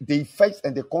 Then the effects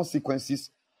and the consequences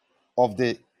of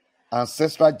the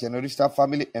ancestral, generational,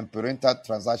 family, and parental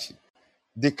transaction.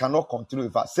 They cannot continue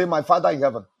with us. Say, my Father in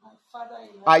heaven,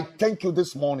 I thank you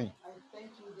this morning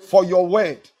for your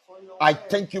word. I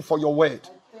thank you for your word.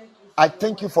 I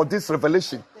thank you for this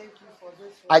revelation.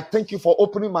 I thank you for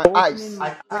opening my eyes.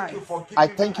 I thank you for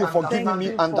giving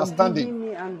me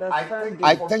understanding. I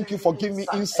thank you for giving me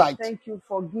insight.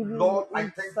 Lord, I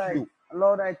thank you.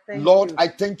 Lord, I thank Lord, you. I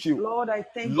thank you. Lord, I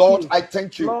thank Lord, you. I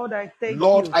thank you. Lord, I thank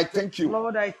Lord, you. I thank you.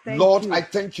 Lord, I thank Lord, you. I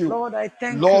thank you. Lord, I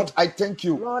thank Lord, you. I thank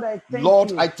you. Lord, I thank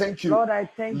Lord, you. I thank you. Lord, I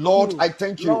thank Lord, you. I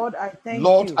thank you. Lord, I thank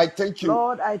Lord, you. I thank you.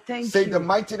 Lord, I thank Say you. the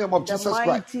mighty name of In the Jesus Christ.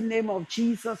 mighty name of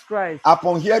Jesus Christ.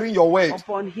 Upon hearing your word,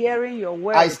 Upon hearing your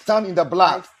word, I stand in the I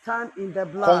blood, stand in the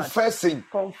blood, confessing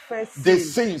confessing the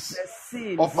sins the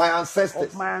sins of my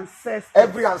ancestors. of my ancestors,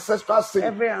 Every ancestral sin,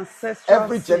 every ancestral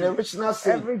every sin, generational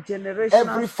sin, every generational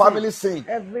every family sin,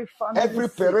 every family every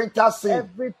sin, parental sin,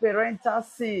 every parental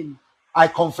sin. I I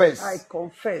confess.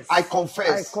 confess. I I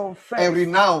confess confess. and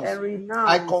renounce. And renounce.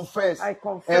 I confess I and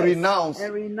confess. renounce.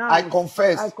 And renounce. I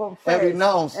confess I and confess.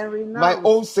 renounce And renounce. my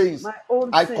own sins. My own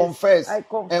I sins. confess I and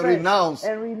confess. renounce.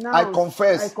 And I renounce.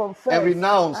 confess I and confess.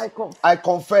 renounce. I I confess.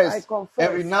 confess I and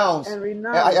confess. renounce. And I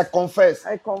renounce. confess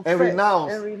I and confess.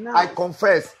 renounce. And I renounce.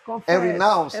 confess and Confess.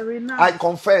 renounce. And I renounce. I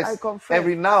confess and confess.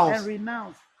 renounce. And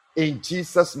renounce. In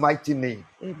Jesus' mighty name.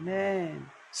 Amen.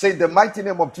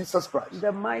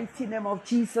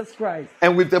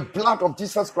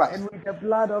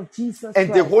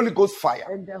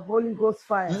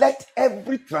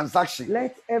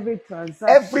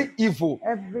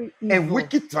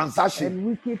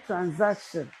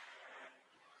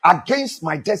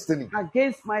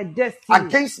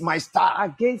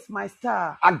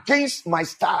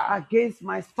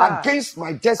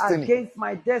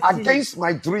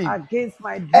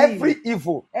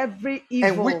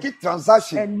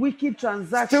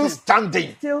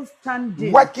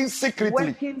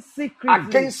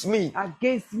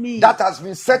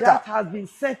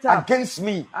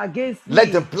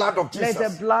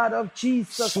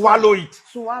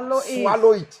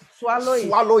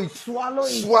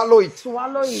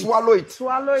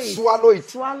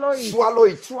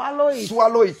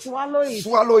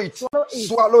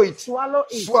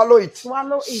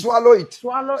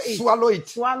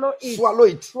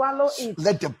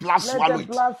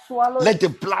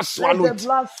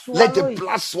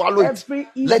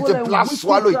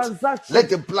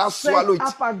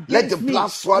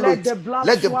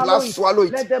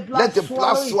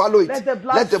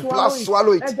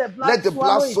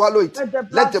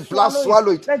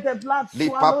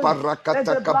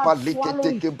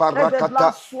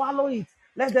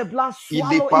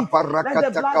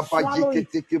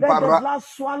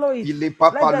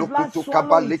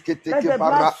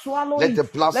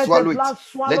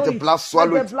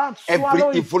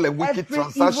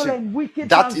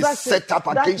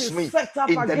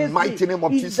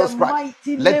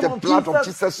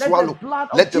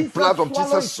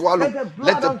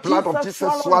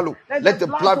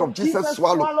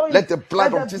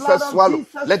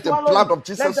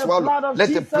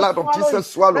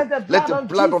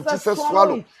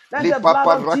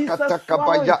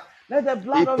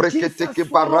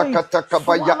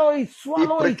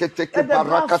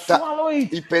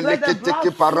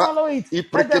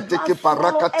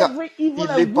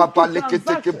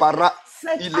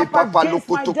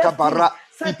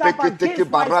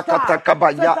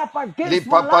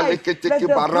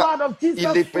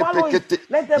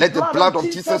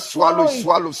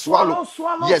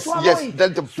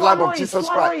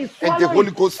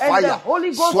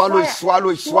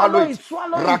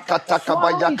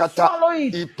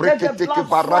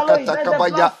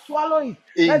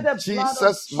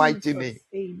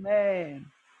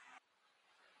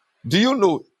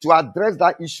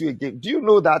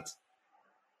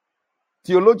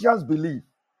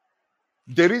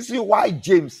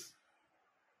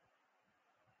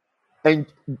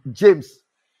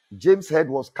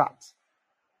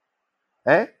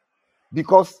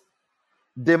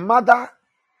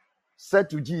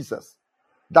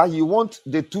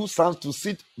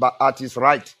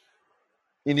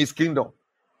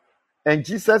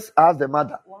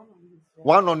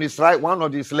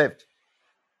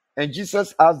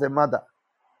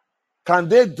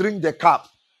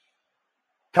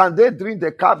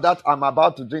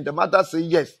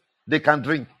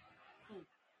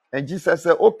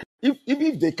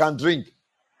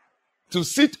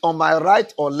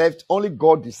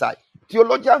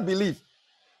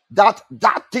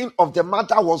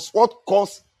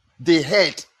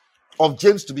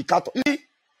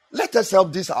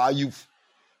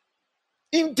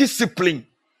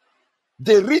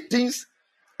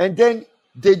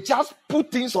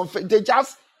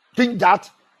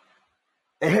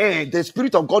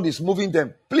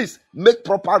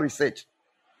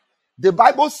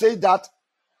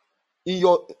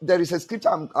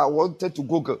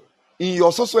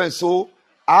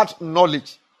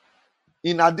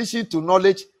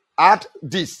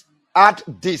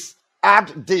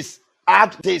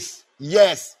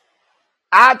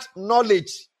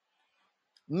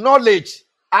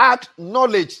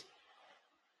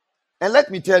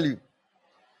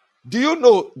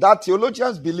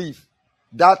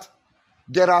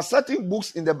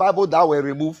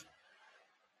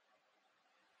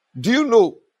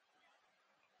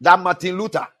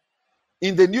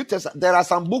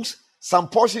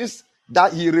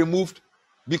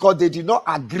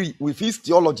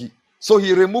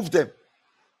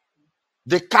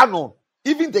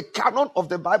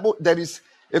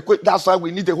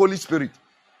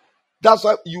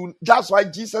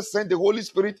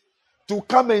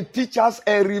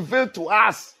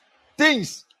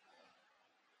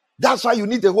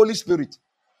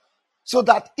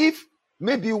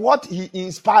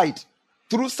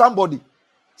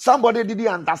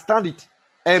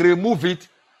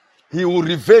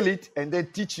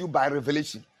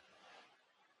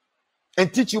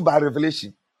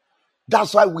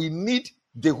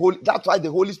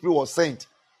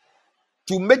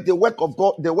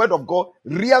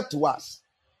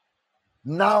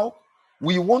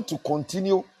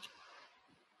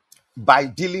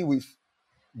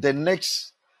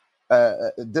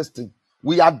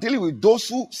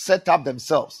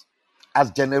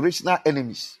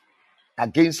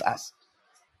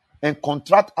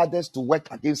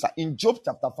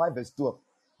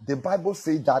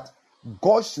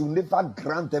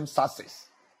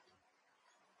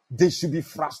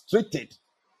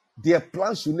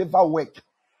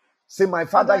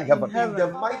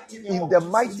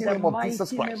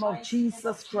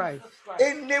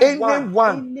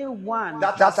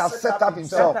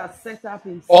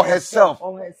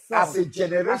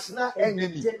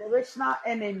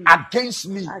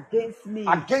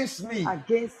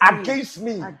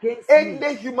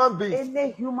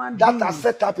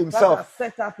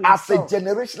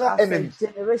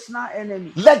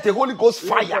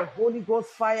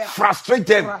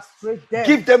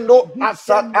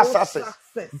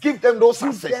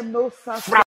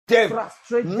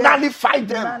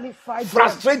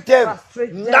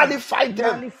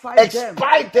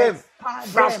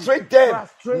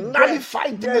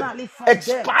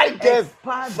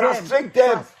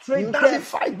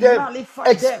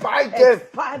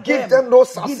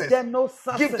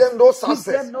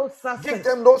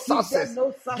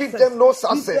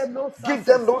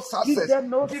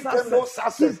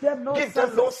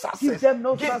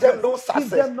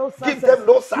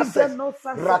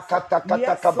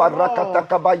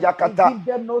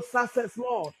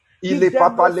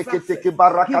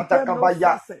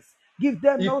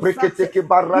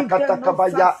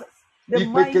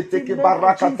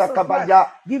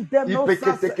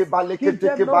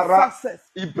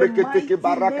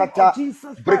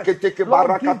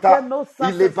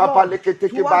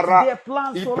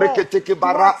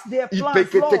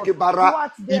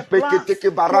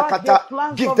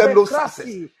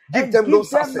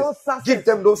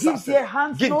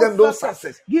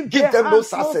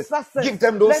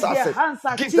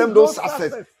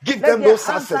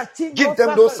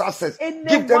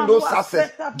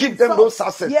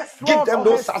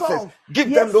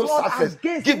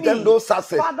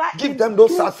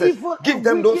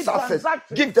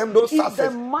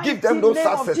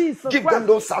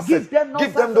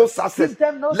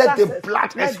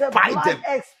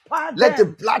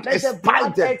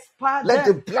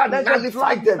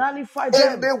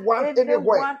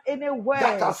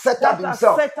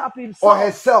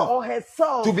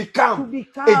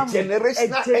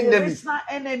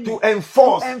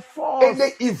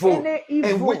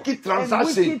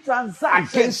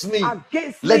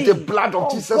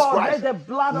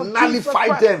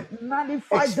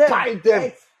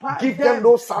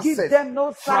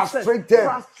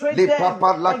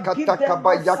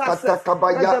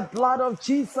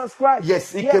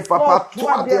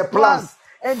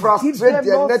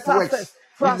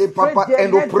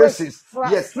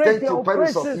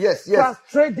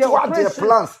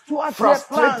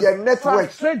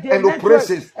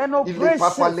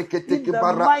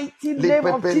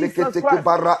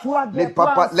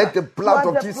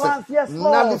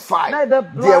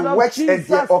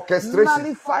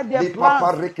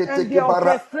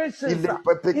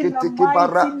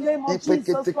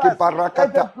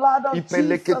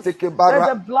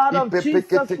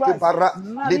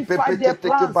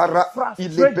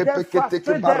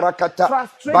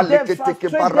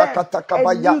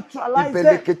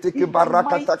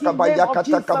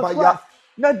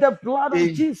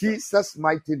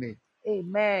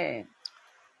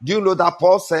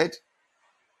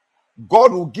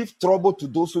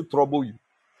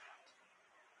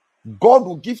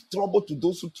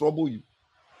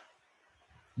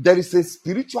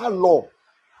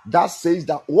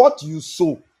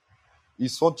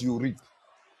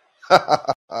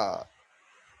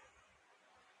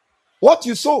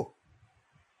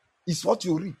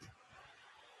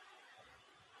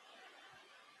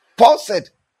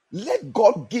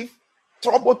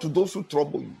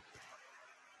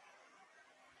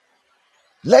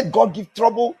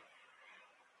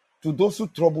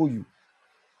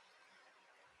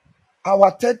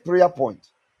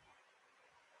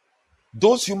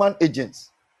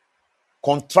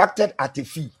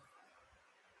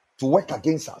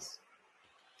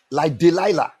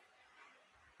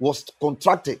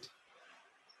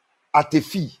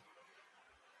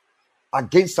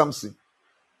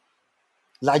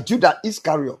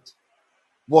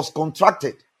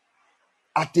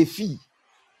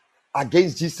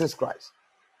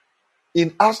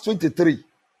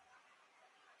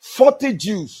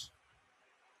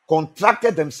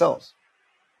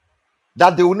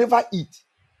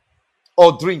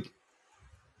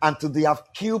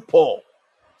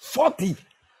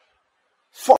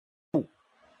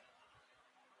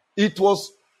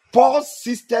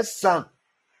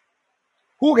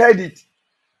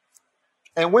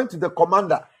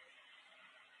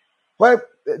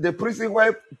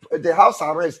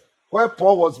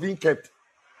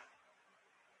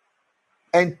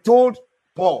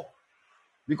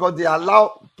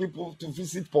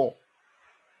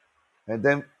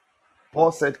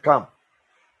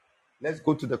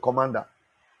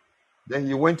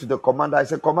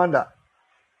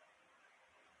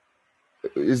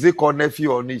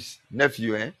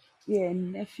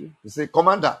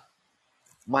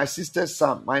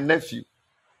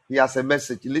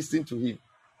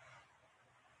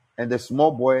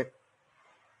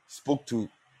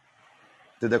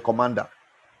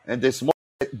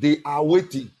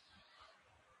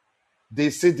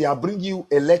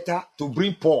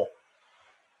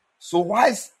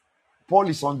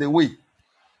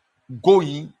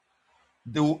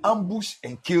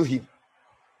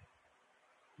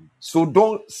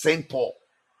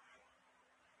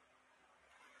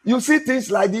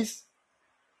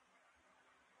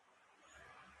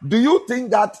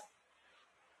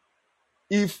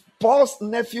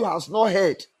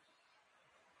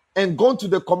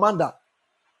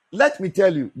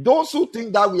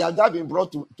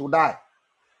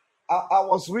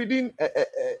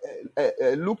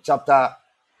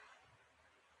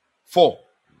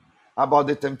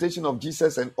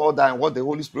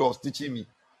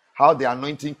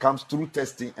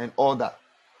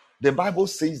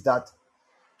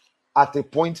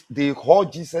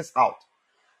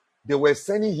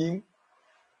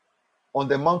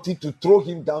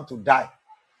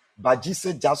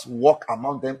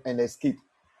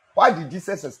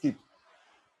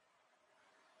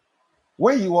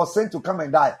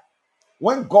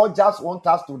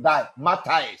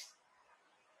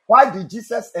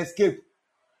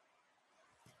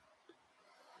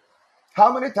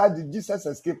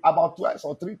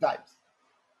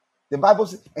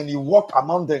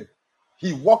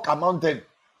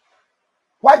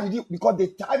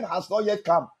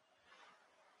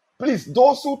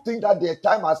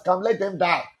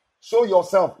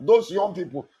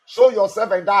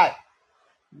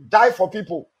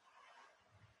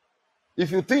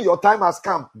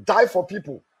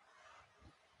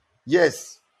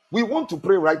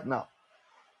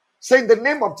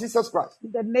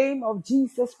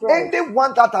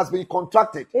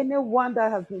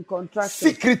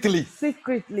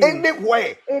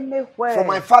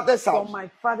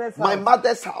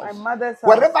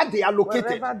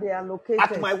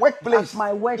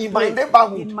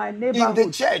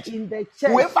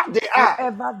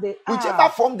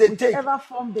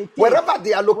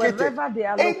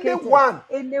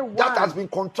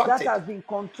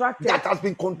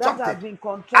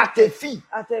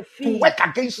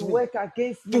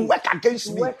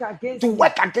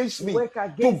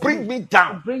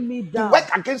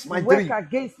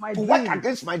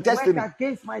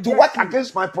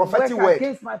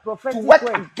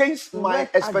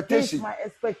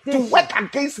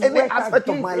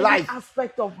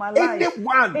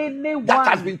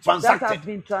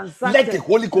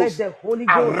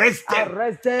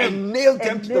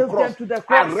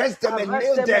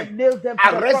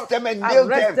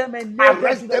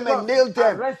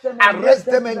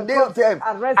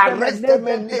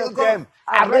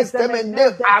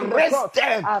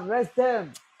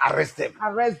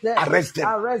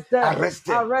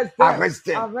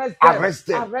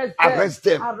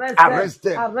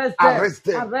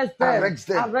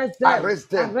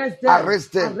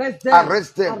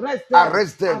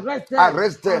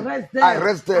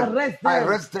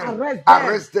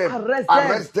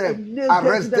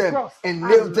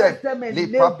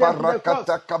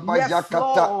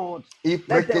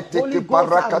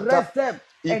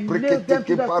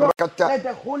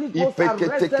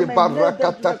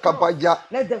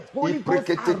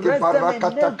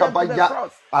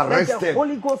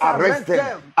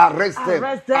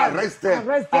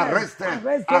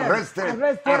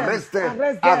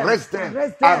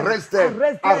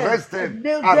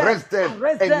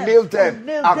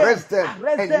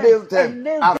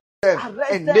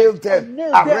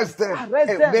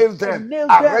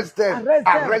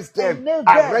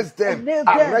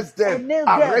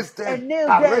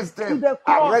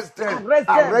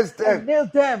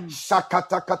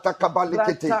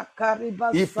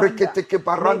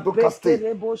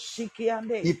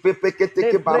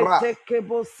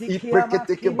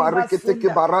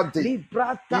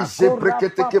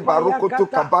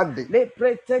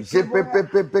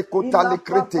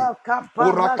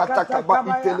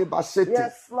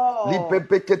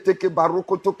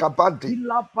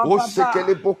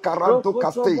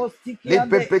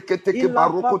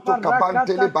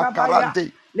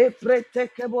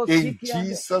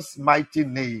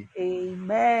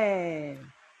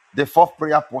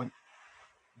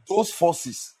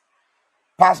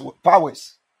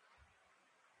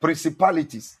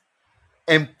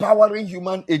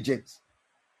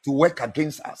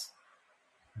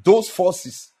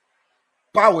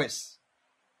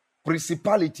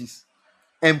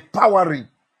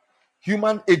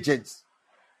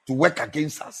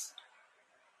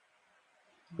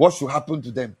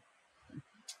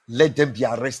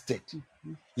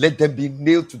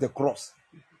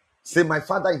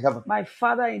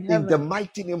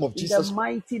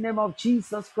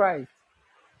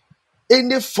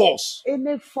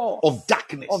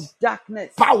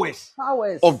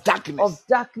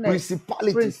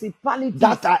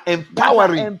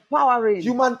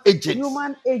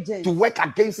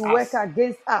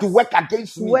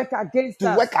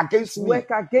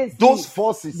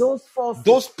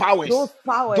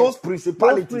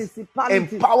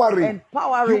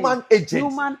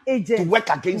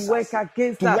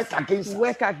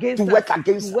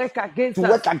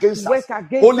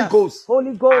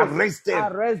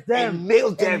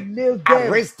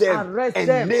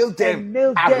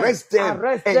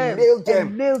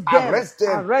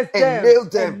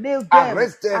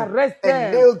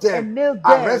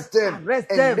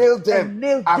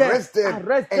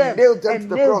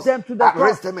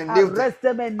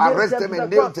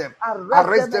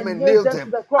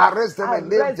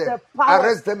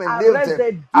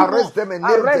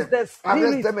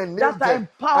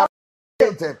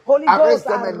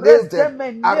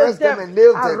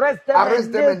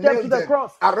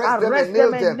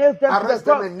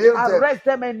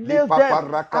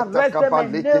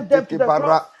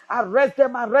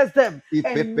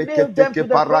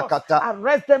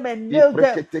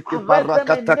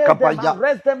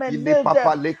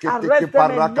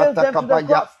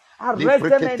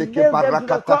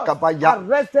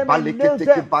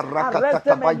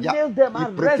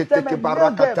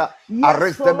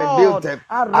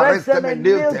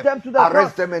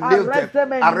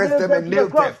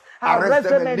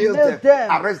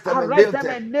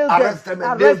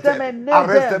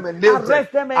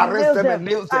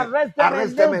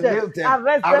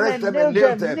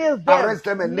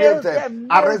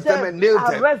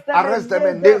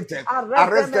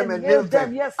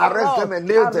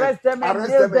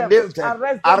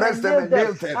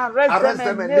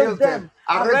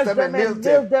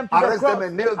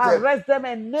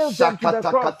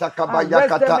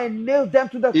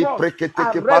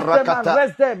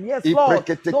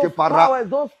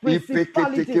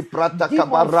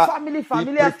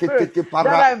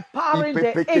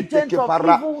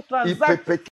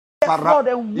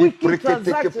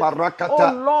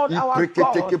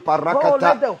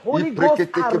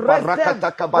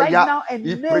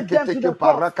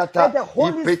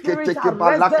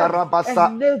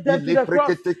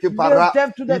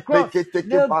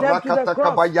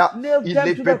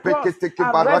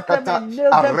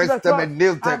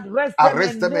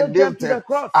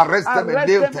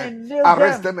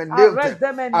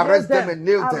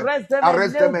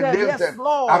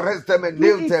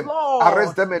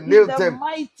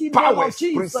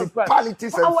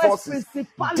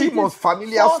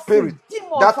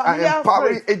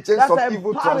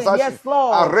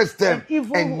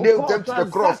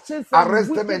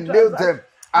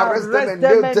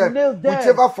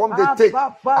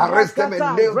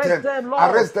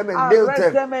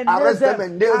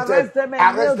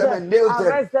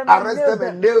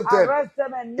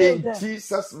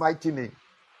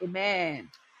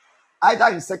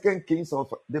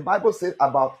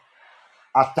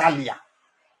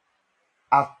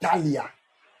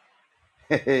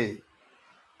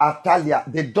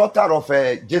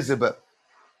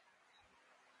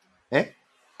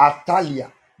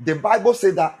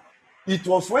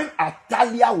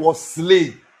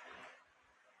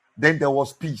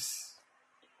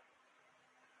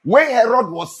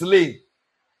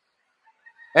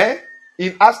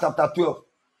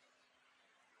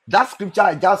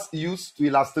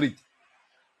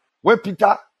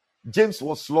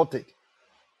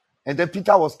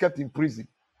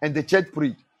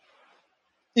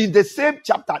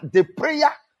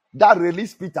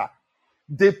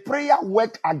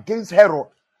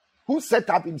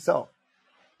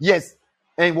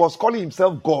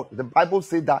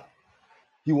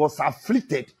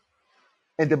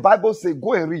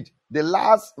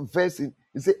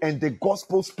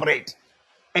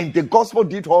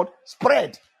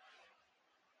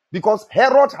 Because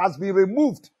Herod has been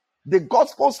removed. The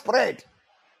gospel spread.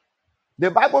 The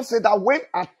Bible said that when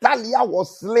Athaliah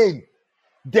was slain,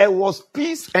 there was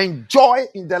peace and joy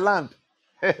in the land.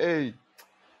 Hey.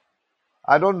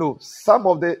 I don't know. Some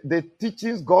of the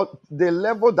teachings God, the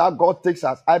level that God takes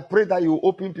us, I pray that you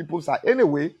open people's eyes.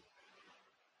 Anyway,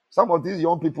 some of these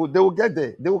young people, they will get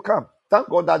there. They will come. Thank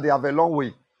God that they have a long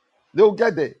way. They will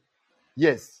get there.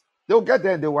 Yes. They will get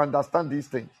there and they will understand these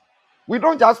things. We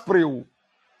don't just pray.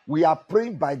 We are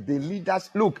praying by the leaders.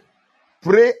 Look,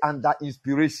 pray under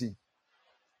inspiration.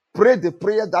 Pray the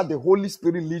prayer that the Holy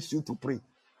Spirit leads you to pray.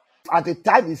 At the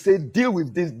time he said, deal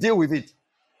with this, deal with it.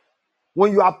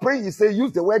 When you are praying, you say,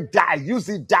 use the word die. Use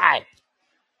it, die.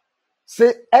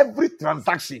 Say every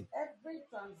transaction,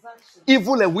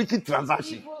 evil and wicked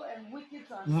transaction,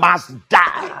 must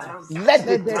die. Let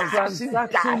the transaction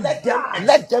die.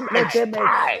 Let them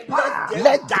expire.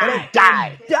 Let them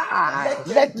die.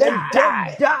 Let them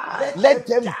die. Let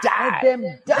them die.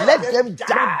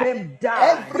 Let them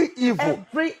die. Every evil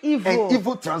and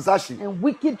evil transaction and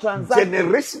wicked transaction,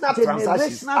 generational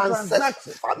transactions, ancestral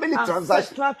family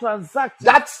transactions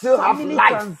that still have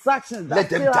life, let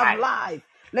them die.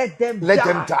 Let them Let die.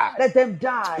 them die. Let them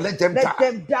die. Let them Let die.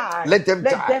 them die. Let them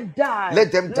Let die. them die.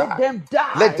 Let them die. Let them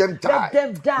die. Let them die. Let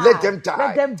them die. Let them die.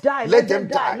 Let them die. Let them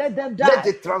die. Let them die. Let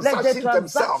the Let transactions the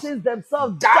transactions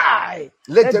themselves die. die.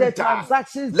 Let them the die.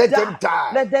 transactions Let die. them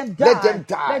die. Let them die. Let them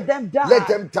die. Let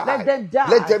them die. Let them die.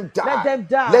 Let them die. Let them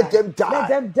die. Let them die. Let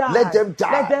them die. Let them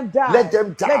die. Let them die. Let them die. Let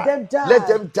them die.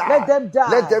 Let them die. Let them die.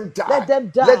 Let them die. Let them die. Let them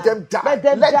die. Let them die. Let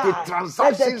them Let die. the transactions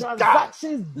Let the die.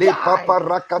 transactions Le die. papa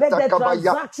rakata Let the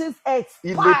kabaya. transactions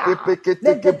Il expire. le pepe kete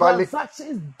Let the kebale.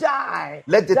 transactions die.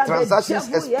 Let the That transactions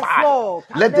devil, yes, expire. Lord,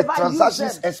 can Let the never transactions use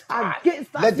them expire.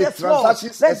 against us, Let the yes, Lord.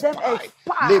 transactions Let them expire. expire.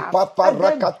 Le papa Let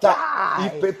them rakata.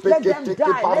 die. Ipepe Let them kete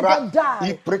die. Let kebara. them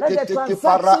die. Let the Iprekete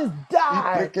kebara. transactions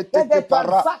die. Iprekete Let the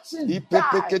kebara. transactions Ipepe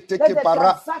die. kete Let the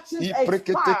kebara. transactions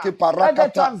Iprekete expire. kebara Let the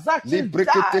kata. transactions Librekete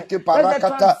die. kebara Let the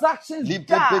kata. transactions Lipepe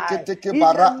die. kete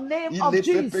In kebara. the name of Ilepepe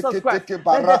Jesus kete Christ.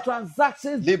 Let kebara. the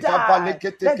transactions Le papa die.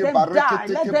 lekete Let them kebara die.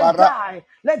 kete Let them kebara. die.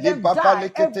 Let Le them papa die.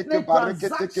 lekete Every kebara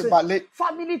kete transaction, kebale.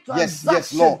 family Yes,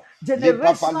 transaction, Lord. Le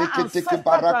papa generational lekete ancestral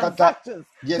kebarakata. transactions,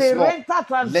 Yes, Lord. parental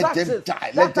Let them transactions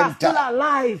die. Let that are them still die.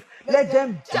 alive. Let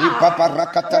them Le papa die.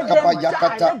 rakata Let them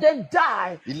die. kabayakata. Let them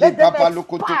die. Le Let them papa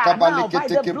lukutu expire now by kabalekete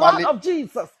the blood kebale. of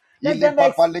Jesus. Let Le them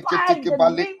papa lekete expire in the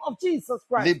kebale. name of Jesus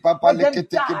Le Christ. papa Let them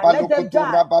lekete die. Let them kebalokutu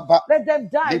die. rababa. Let them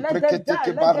die. Le Let them brekete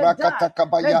die. Let them kebarakata die.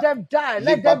 kabaya. Let them die.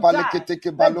 Le Let them papa die. lekete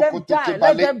Let them kebalokutu die.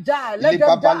 Let kebale. them die. Le Let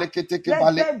them papa die. lekete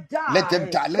Let kebale. them Let them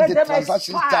die. die. Let Let the them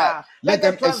transactions die. expire. Let Let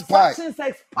the them expire. transactions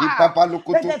Le expire. papa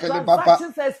Let lukutu the kele baba.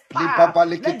 transactions Le expire. papa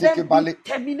Let lekete them be kebale.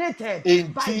 terminated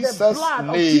In by the Jesus' blood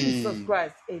of Jesus name.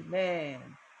 Christ. Amen.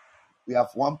 We have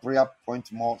one prayer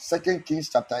point more. 2 Kings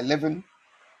chapter 11,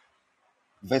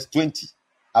 verse 20.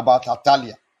 About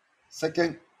Athaliah.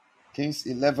 2 Kings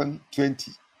 11:20.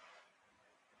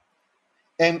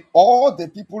 And all the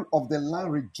people of the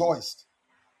land rejoiced,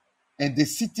 and the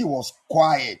city was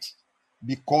quiet,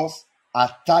 because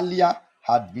Athaliah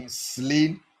had been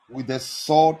slain with the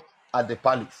sword at the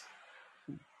palace.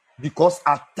 Because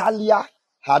Athaliah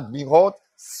had been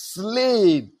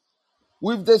slain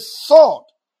with the sword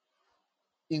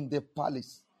in the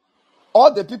palace.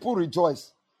 All the people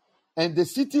rejoiced, and the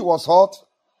city was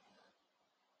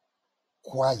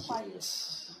quiet.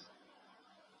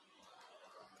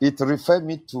 It referred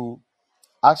me to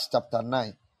Acts chapter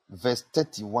 9, verse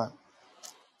 31.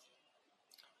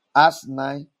 Acts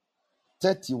 9,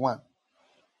 31.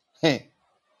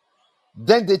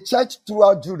 Then the church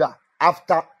throughout Judah,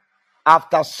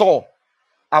 after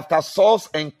Saul's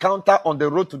encounter on the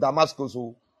road to Damascus,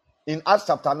 in Acts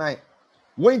chapter 9,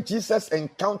 when Jesus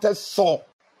encountered Saul,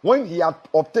 when he had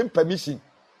obtained permission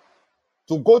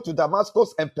to go to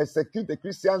Damascus and persecute the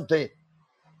Christians there,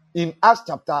 in Acts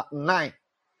chapter 9,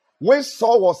 when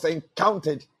Saul was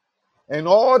encountered and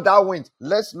all that went,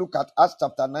 let's look at Acts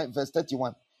chapter 9, verse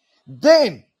 31.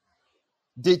 Then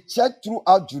the church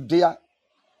throughout Judea,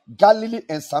 Galilee,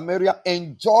 and Samaria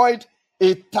enjoyed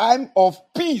a time of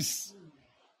peace.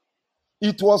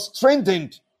 It was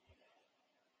strengthened,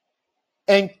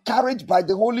 encouraged by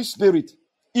the Holy Spirit.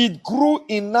 It grew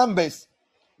in numbers,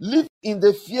 lived in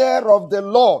the fear of the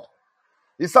Lord.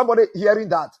 Is somebody hearing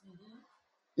that?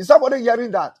 Is somebody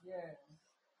hearing that?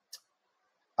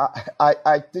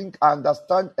 I think I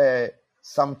understand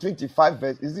Psalm 25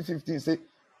 verse, is it 15? Say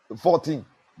 14.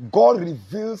 God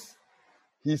reveals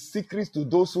his secrets to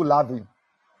those who love him.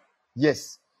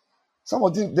 Yes. Some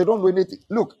of them, they don't know anything.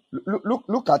 Look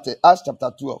at Acts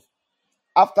chapter 12.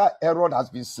 After Herod has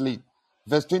been slain,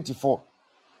 verse 24.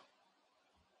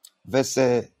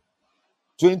 verse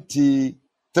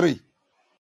 23,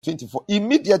 24.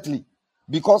 Immediately,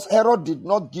 because Herod did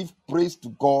not give praise to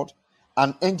God,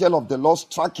 an angel of the Lord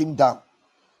struck him down,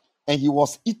 and he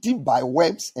was eaten by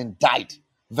worms and died.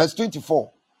 Verse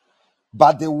 24.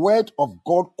 But the word of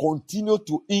God continued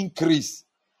to increase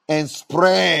and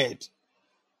spread.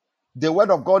 The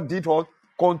word of God did what?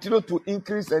 Continued to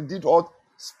increase and did what?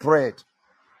 Spread.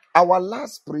 Our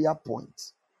last prayer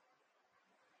point.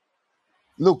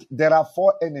 Look, there are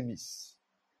 4 enemies.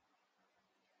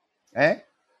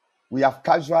 We have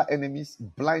casual enemies,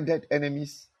 blinded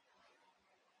enemies,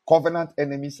 covenant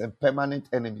enemies, and permanent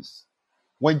enemies.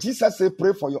 When Jesus said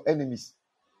pray for your enemies,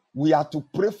 we are to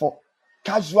pray for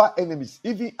casual enemies.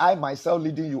 Even I myself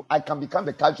leading you, I can become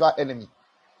the casual enemy.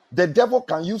 The devil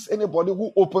can use anybody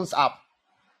who opens up,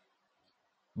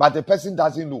 but the person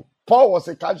doesn't know. Paul was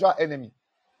a casual enemy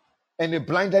and a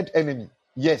blinded enemy.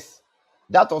 Yes.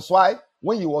 That was why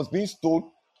when he was being stoned,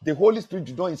 the Holy Spirit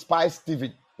did not inspire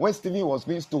Stephen. When Stephen was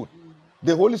being stoned,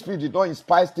 the Holy Spirit did not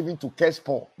inspire Stephen to curse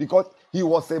Paul because he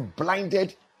was a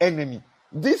blinded enemy.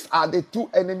 These are the 2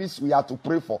 enemies we are to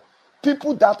pray for.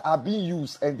 People that are being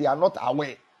used and they are not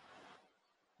aware.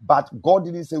 But God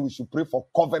didn't say we should pray for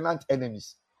covenant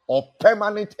enemies or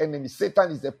permanent enemies.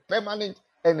 Satan is a permanent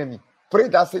enemy. Pray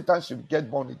that Satan should get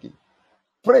born again.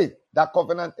 Pray that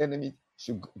covenant enemy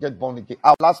should get born again.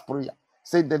 Our last prayer.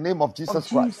 Say the name of Jesus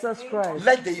Christ.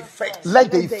 Let the effects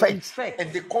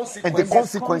and the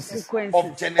consequences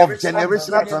of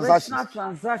generational transactions,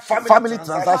 family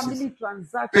transactions,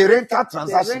 parental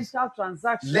transactions,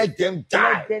 let them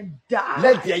die.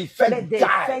 Let their effect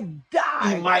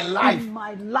die in my life.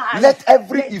 Let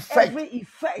every effect,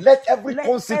 let every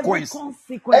consequence,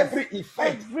 every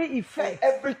effect,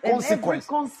 every consequence,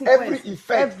 every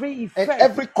effect, and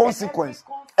every consequence,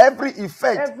 every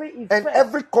effect, and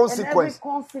every consequence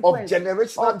of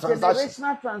generational transactions,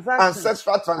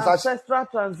 ancestral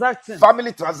transactions,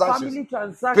 family transactions,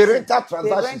 parental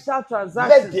transactions,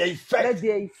 let their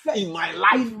effect in my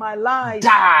life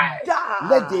die.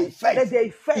 Let the effect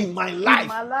in my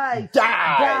life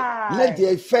die. Let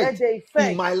the effect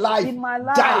in my life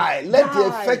die. Let the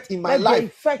effect in my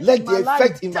life. Let the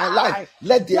effect in my life.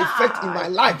 Let the effect in my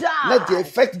life. Let the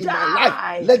effect in my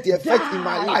life. Let the effect in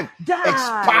my life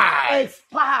expire.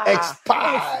 Expire.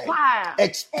 Expire.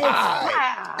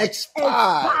 Expire.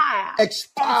 Expire.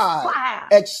 Expire.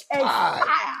 Expire.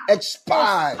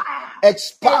 Expire. Expire. Expire.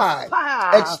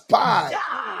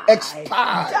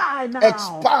 Expire.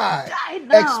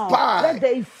 Expire. Let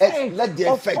the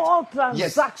effect.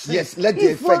 Yes. Let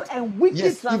the effect.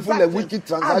 Yes, evil and wicked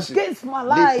transactions against my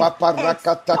life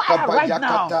expire right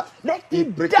now. Let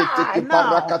it die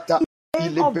now.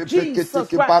 Of Jesus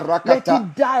Christ, let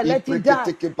it die, let it die,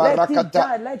 let it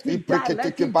die, let it die,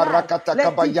 let it die,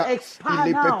 let it expire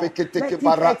now, let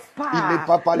it expire,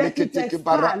 let it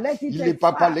expire, let it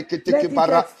expire, let it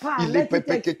expire, let it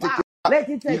expire. Let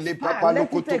it expire,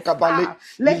 let it expire,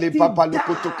 let it die,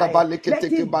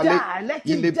 let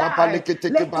it die,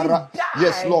 let it die,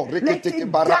 yes, Lord, let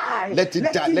it die, let it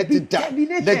die, let it die,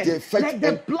 let the effect, let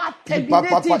the blood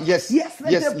terminate, yes,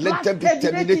 let them be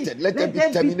terminated, let them be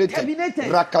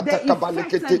terminated, rakata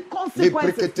kabalekete,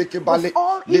 leprekete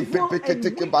all evil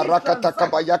against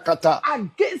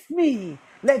me,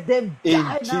 let them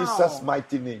die now. In Jesus'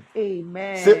 mighty name.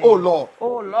 Amen. Say, oh Lord.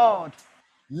 Oh Lord.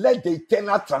 Let the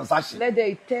eternal transaction. Let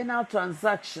the eternal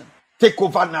transaction take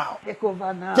over now. Take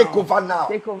over now. Take over now.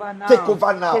 Take over now. Take over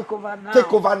now. Take over now.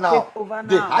 Take over now. Take over now.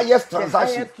 The highest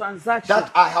transaction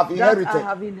that I have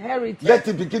inherited. Let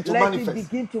it begin to manifest. Let it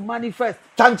begin to manifest.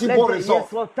 Tangible results.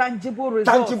 Yes, Lord, tangible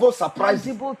results. Tangible surprises.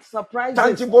 Tangible surprises.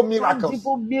 Tangible miracles.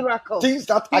 Tangible miracles. Things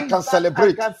that I can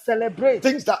celebrate.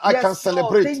 Things that I can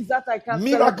celebrate. Things that I can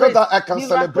miracles that I can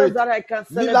celebrate.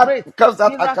 Miracles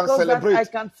that I can celebrate.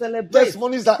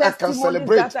 Testimonies that I can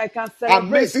celebrate.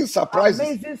 Amazing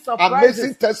surprises.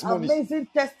 Amazing testimonies.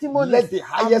 Let the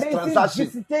highest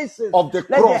transaction of the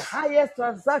cross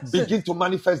begin to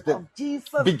manifest them.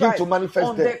 Begin to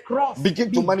manifest them.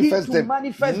 Begin to manifest them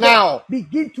now.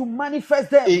 Begin to manifest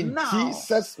them in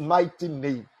Jesus' mighty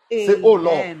name. Say, oh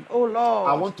Lord,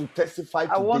 I want to testify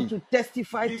today. I want to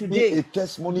testify Give today. me a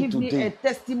testimony Give today. me a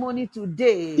testimony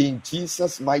today. In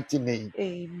Jesus' mighty name.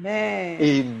 Amen.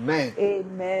 Amen.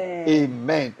 Amen.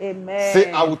 Amen. Amen.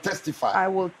 Say, I will testify. I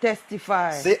will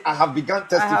testify. Say, I have begun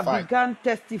testifying. I have begun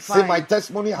testifying. Say, my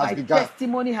testimony has begun. My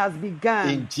testimony has begun.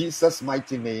 In Jesus'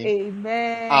 mighty name.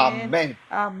 Amen. Amen.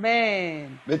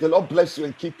 Amen. May the Lord bless you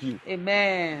and keep you.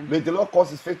 Amen. May the Lord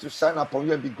cause his face to shine upon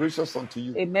you and be gracious unto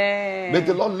you. Amen. May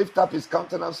the Lord lift up his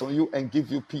countenance on you and give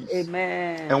you peace.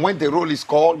 Amen. And when the roll is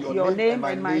called, your name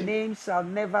and my name shall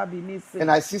never be missing.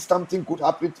 And I see something good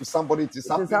happening to somebody. It is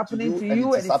happening to you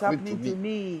and it is happening to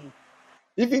me.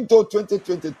 Even though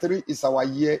 2023 is our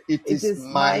year, it is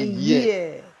my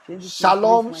year.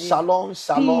 Shalom, shalom,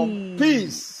 shalom.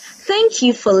 Peace. Thank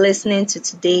you for listening to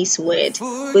today's word.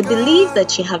 We believe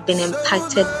that you have been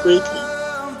impacted greatly.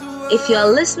 If you are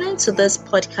listening to this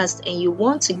podcast and you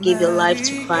want to give your life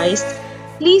to Christ,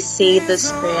 please say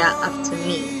this prayer after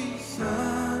me.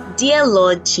 Dear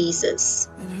Lord Jesus,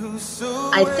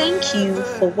 I thank you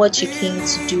for what you came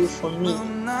to do for me.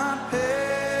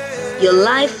 Your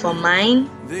life for mine,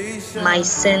 my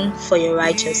sin for your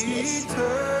righteousness.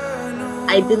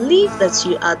 I believe that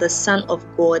you are the Son of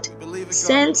God,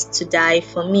 sent to die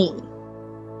for me.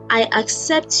 I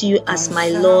accept you as my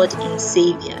Lord and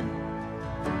Savior.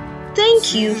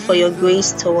 Thank you for your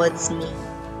grace towards me.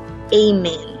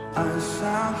 Amen.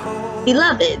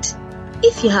 Beloved,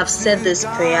 if you have said this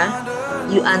prayer,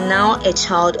 you are now a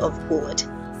child of God.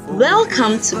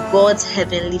 Welcome to God's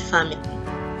heavenly family.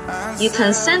 You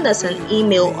can send us an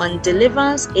email on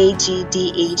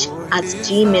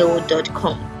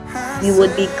deliveranceagdh@gmail.com. We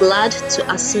would be glad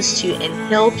to assist you and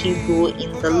help you grow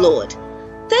in the Lord.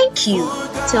 Thank you.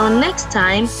 Till next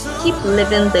time, keep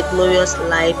living the glorious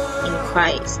life in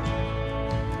Christ.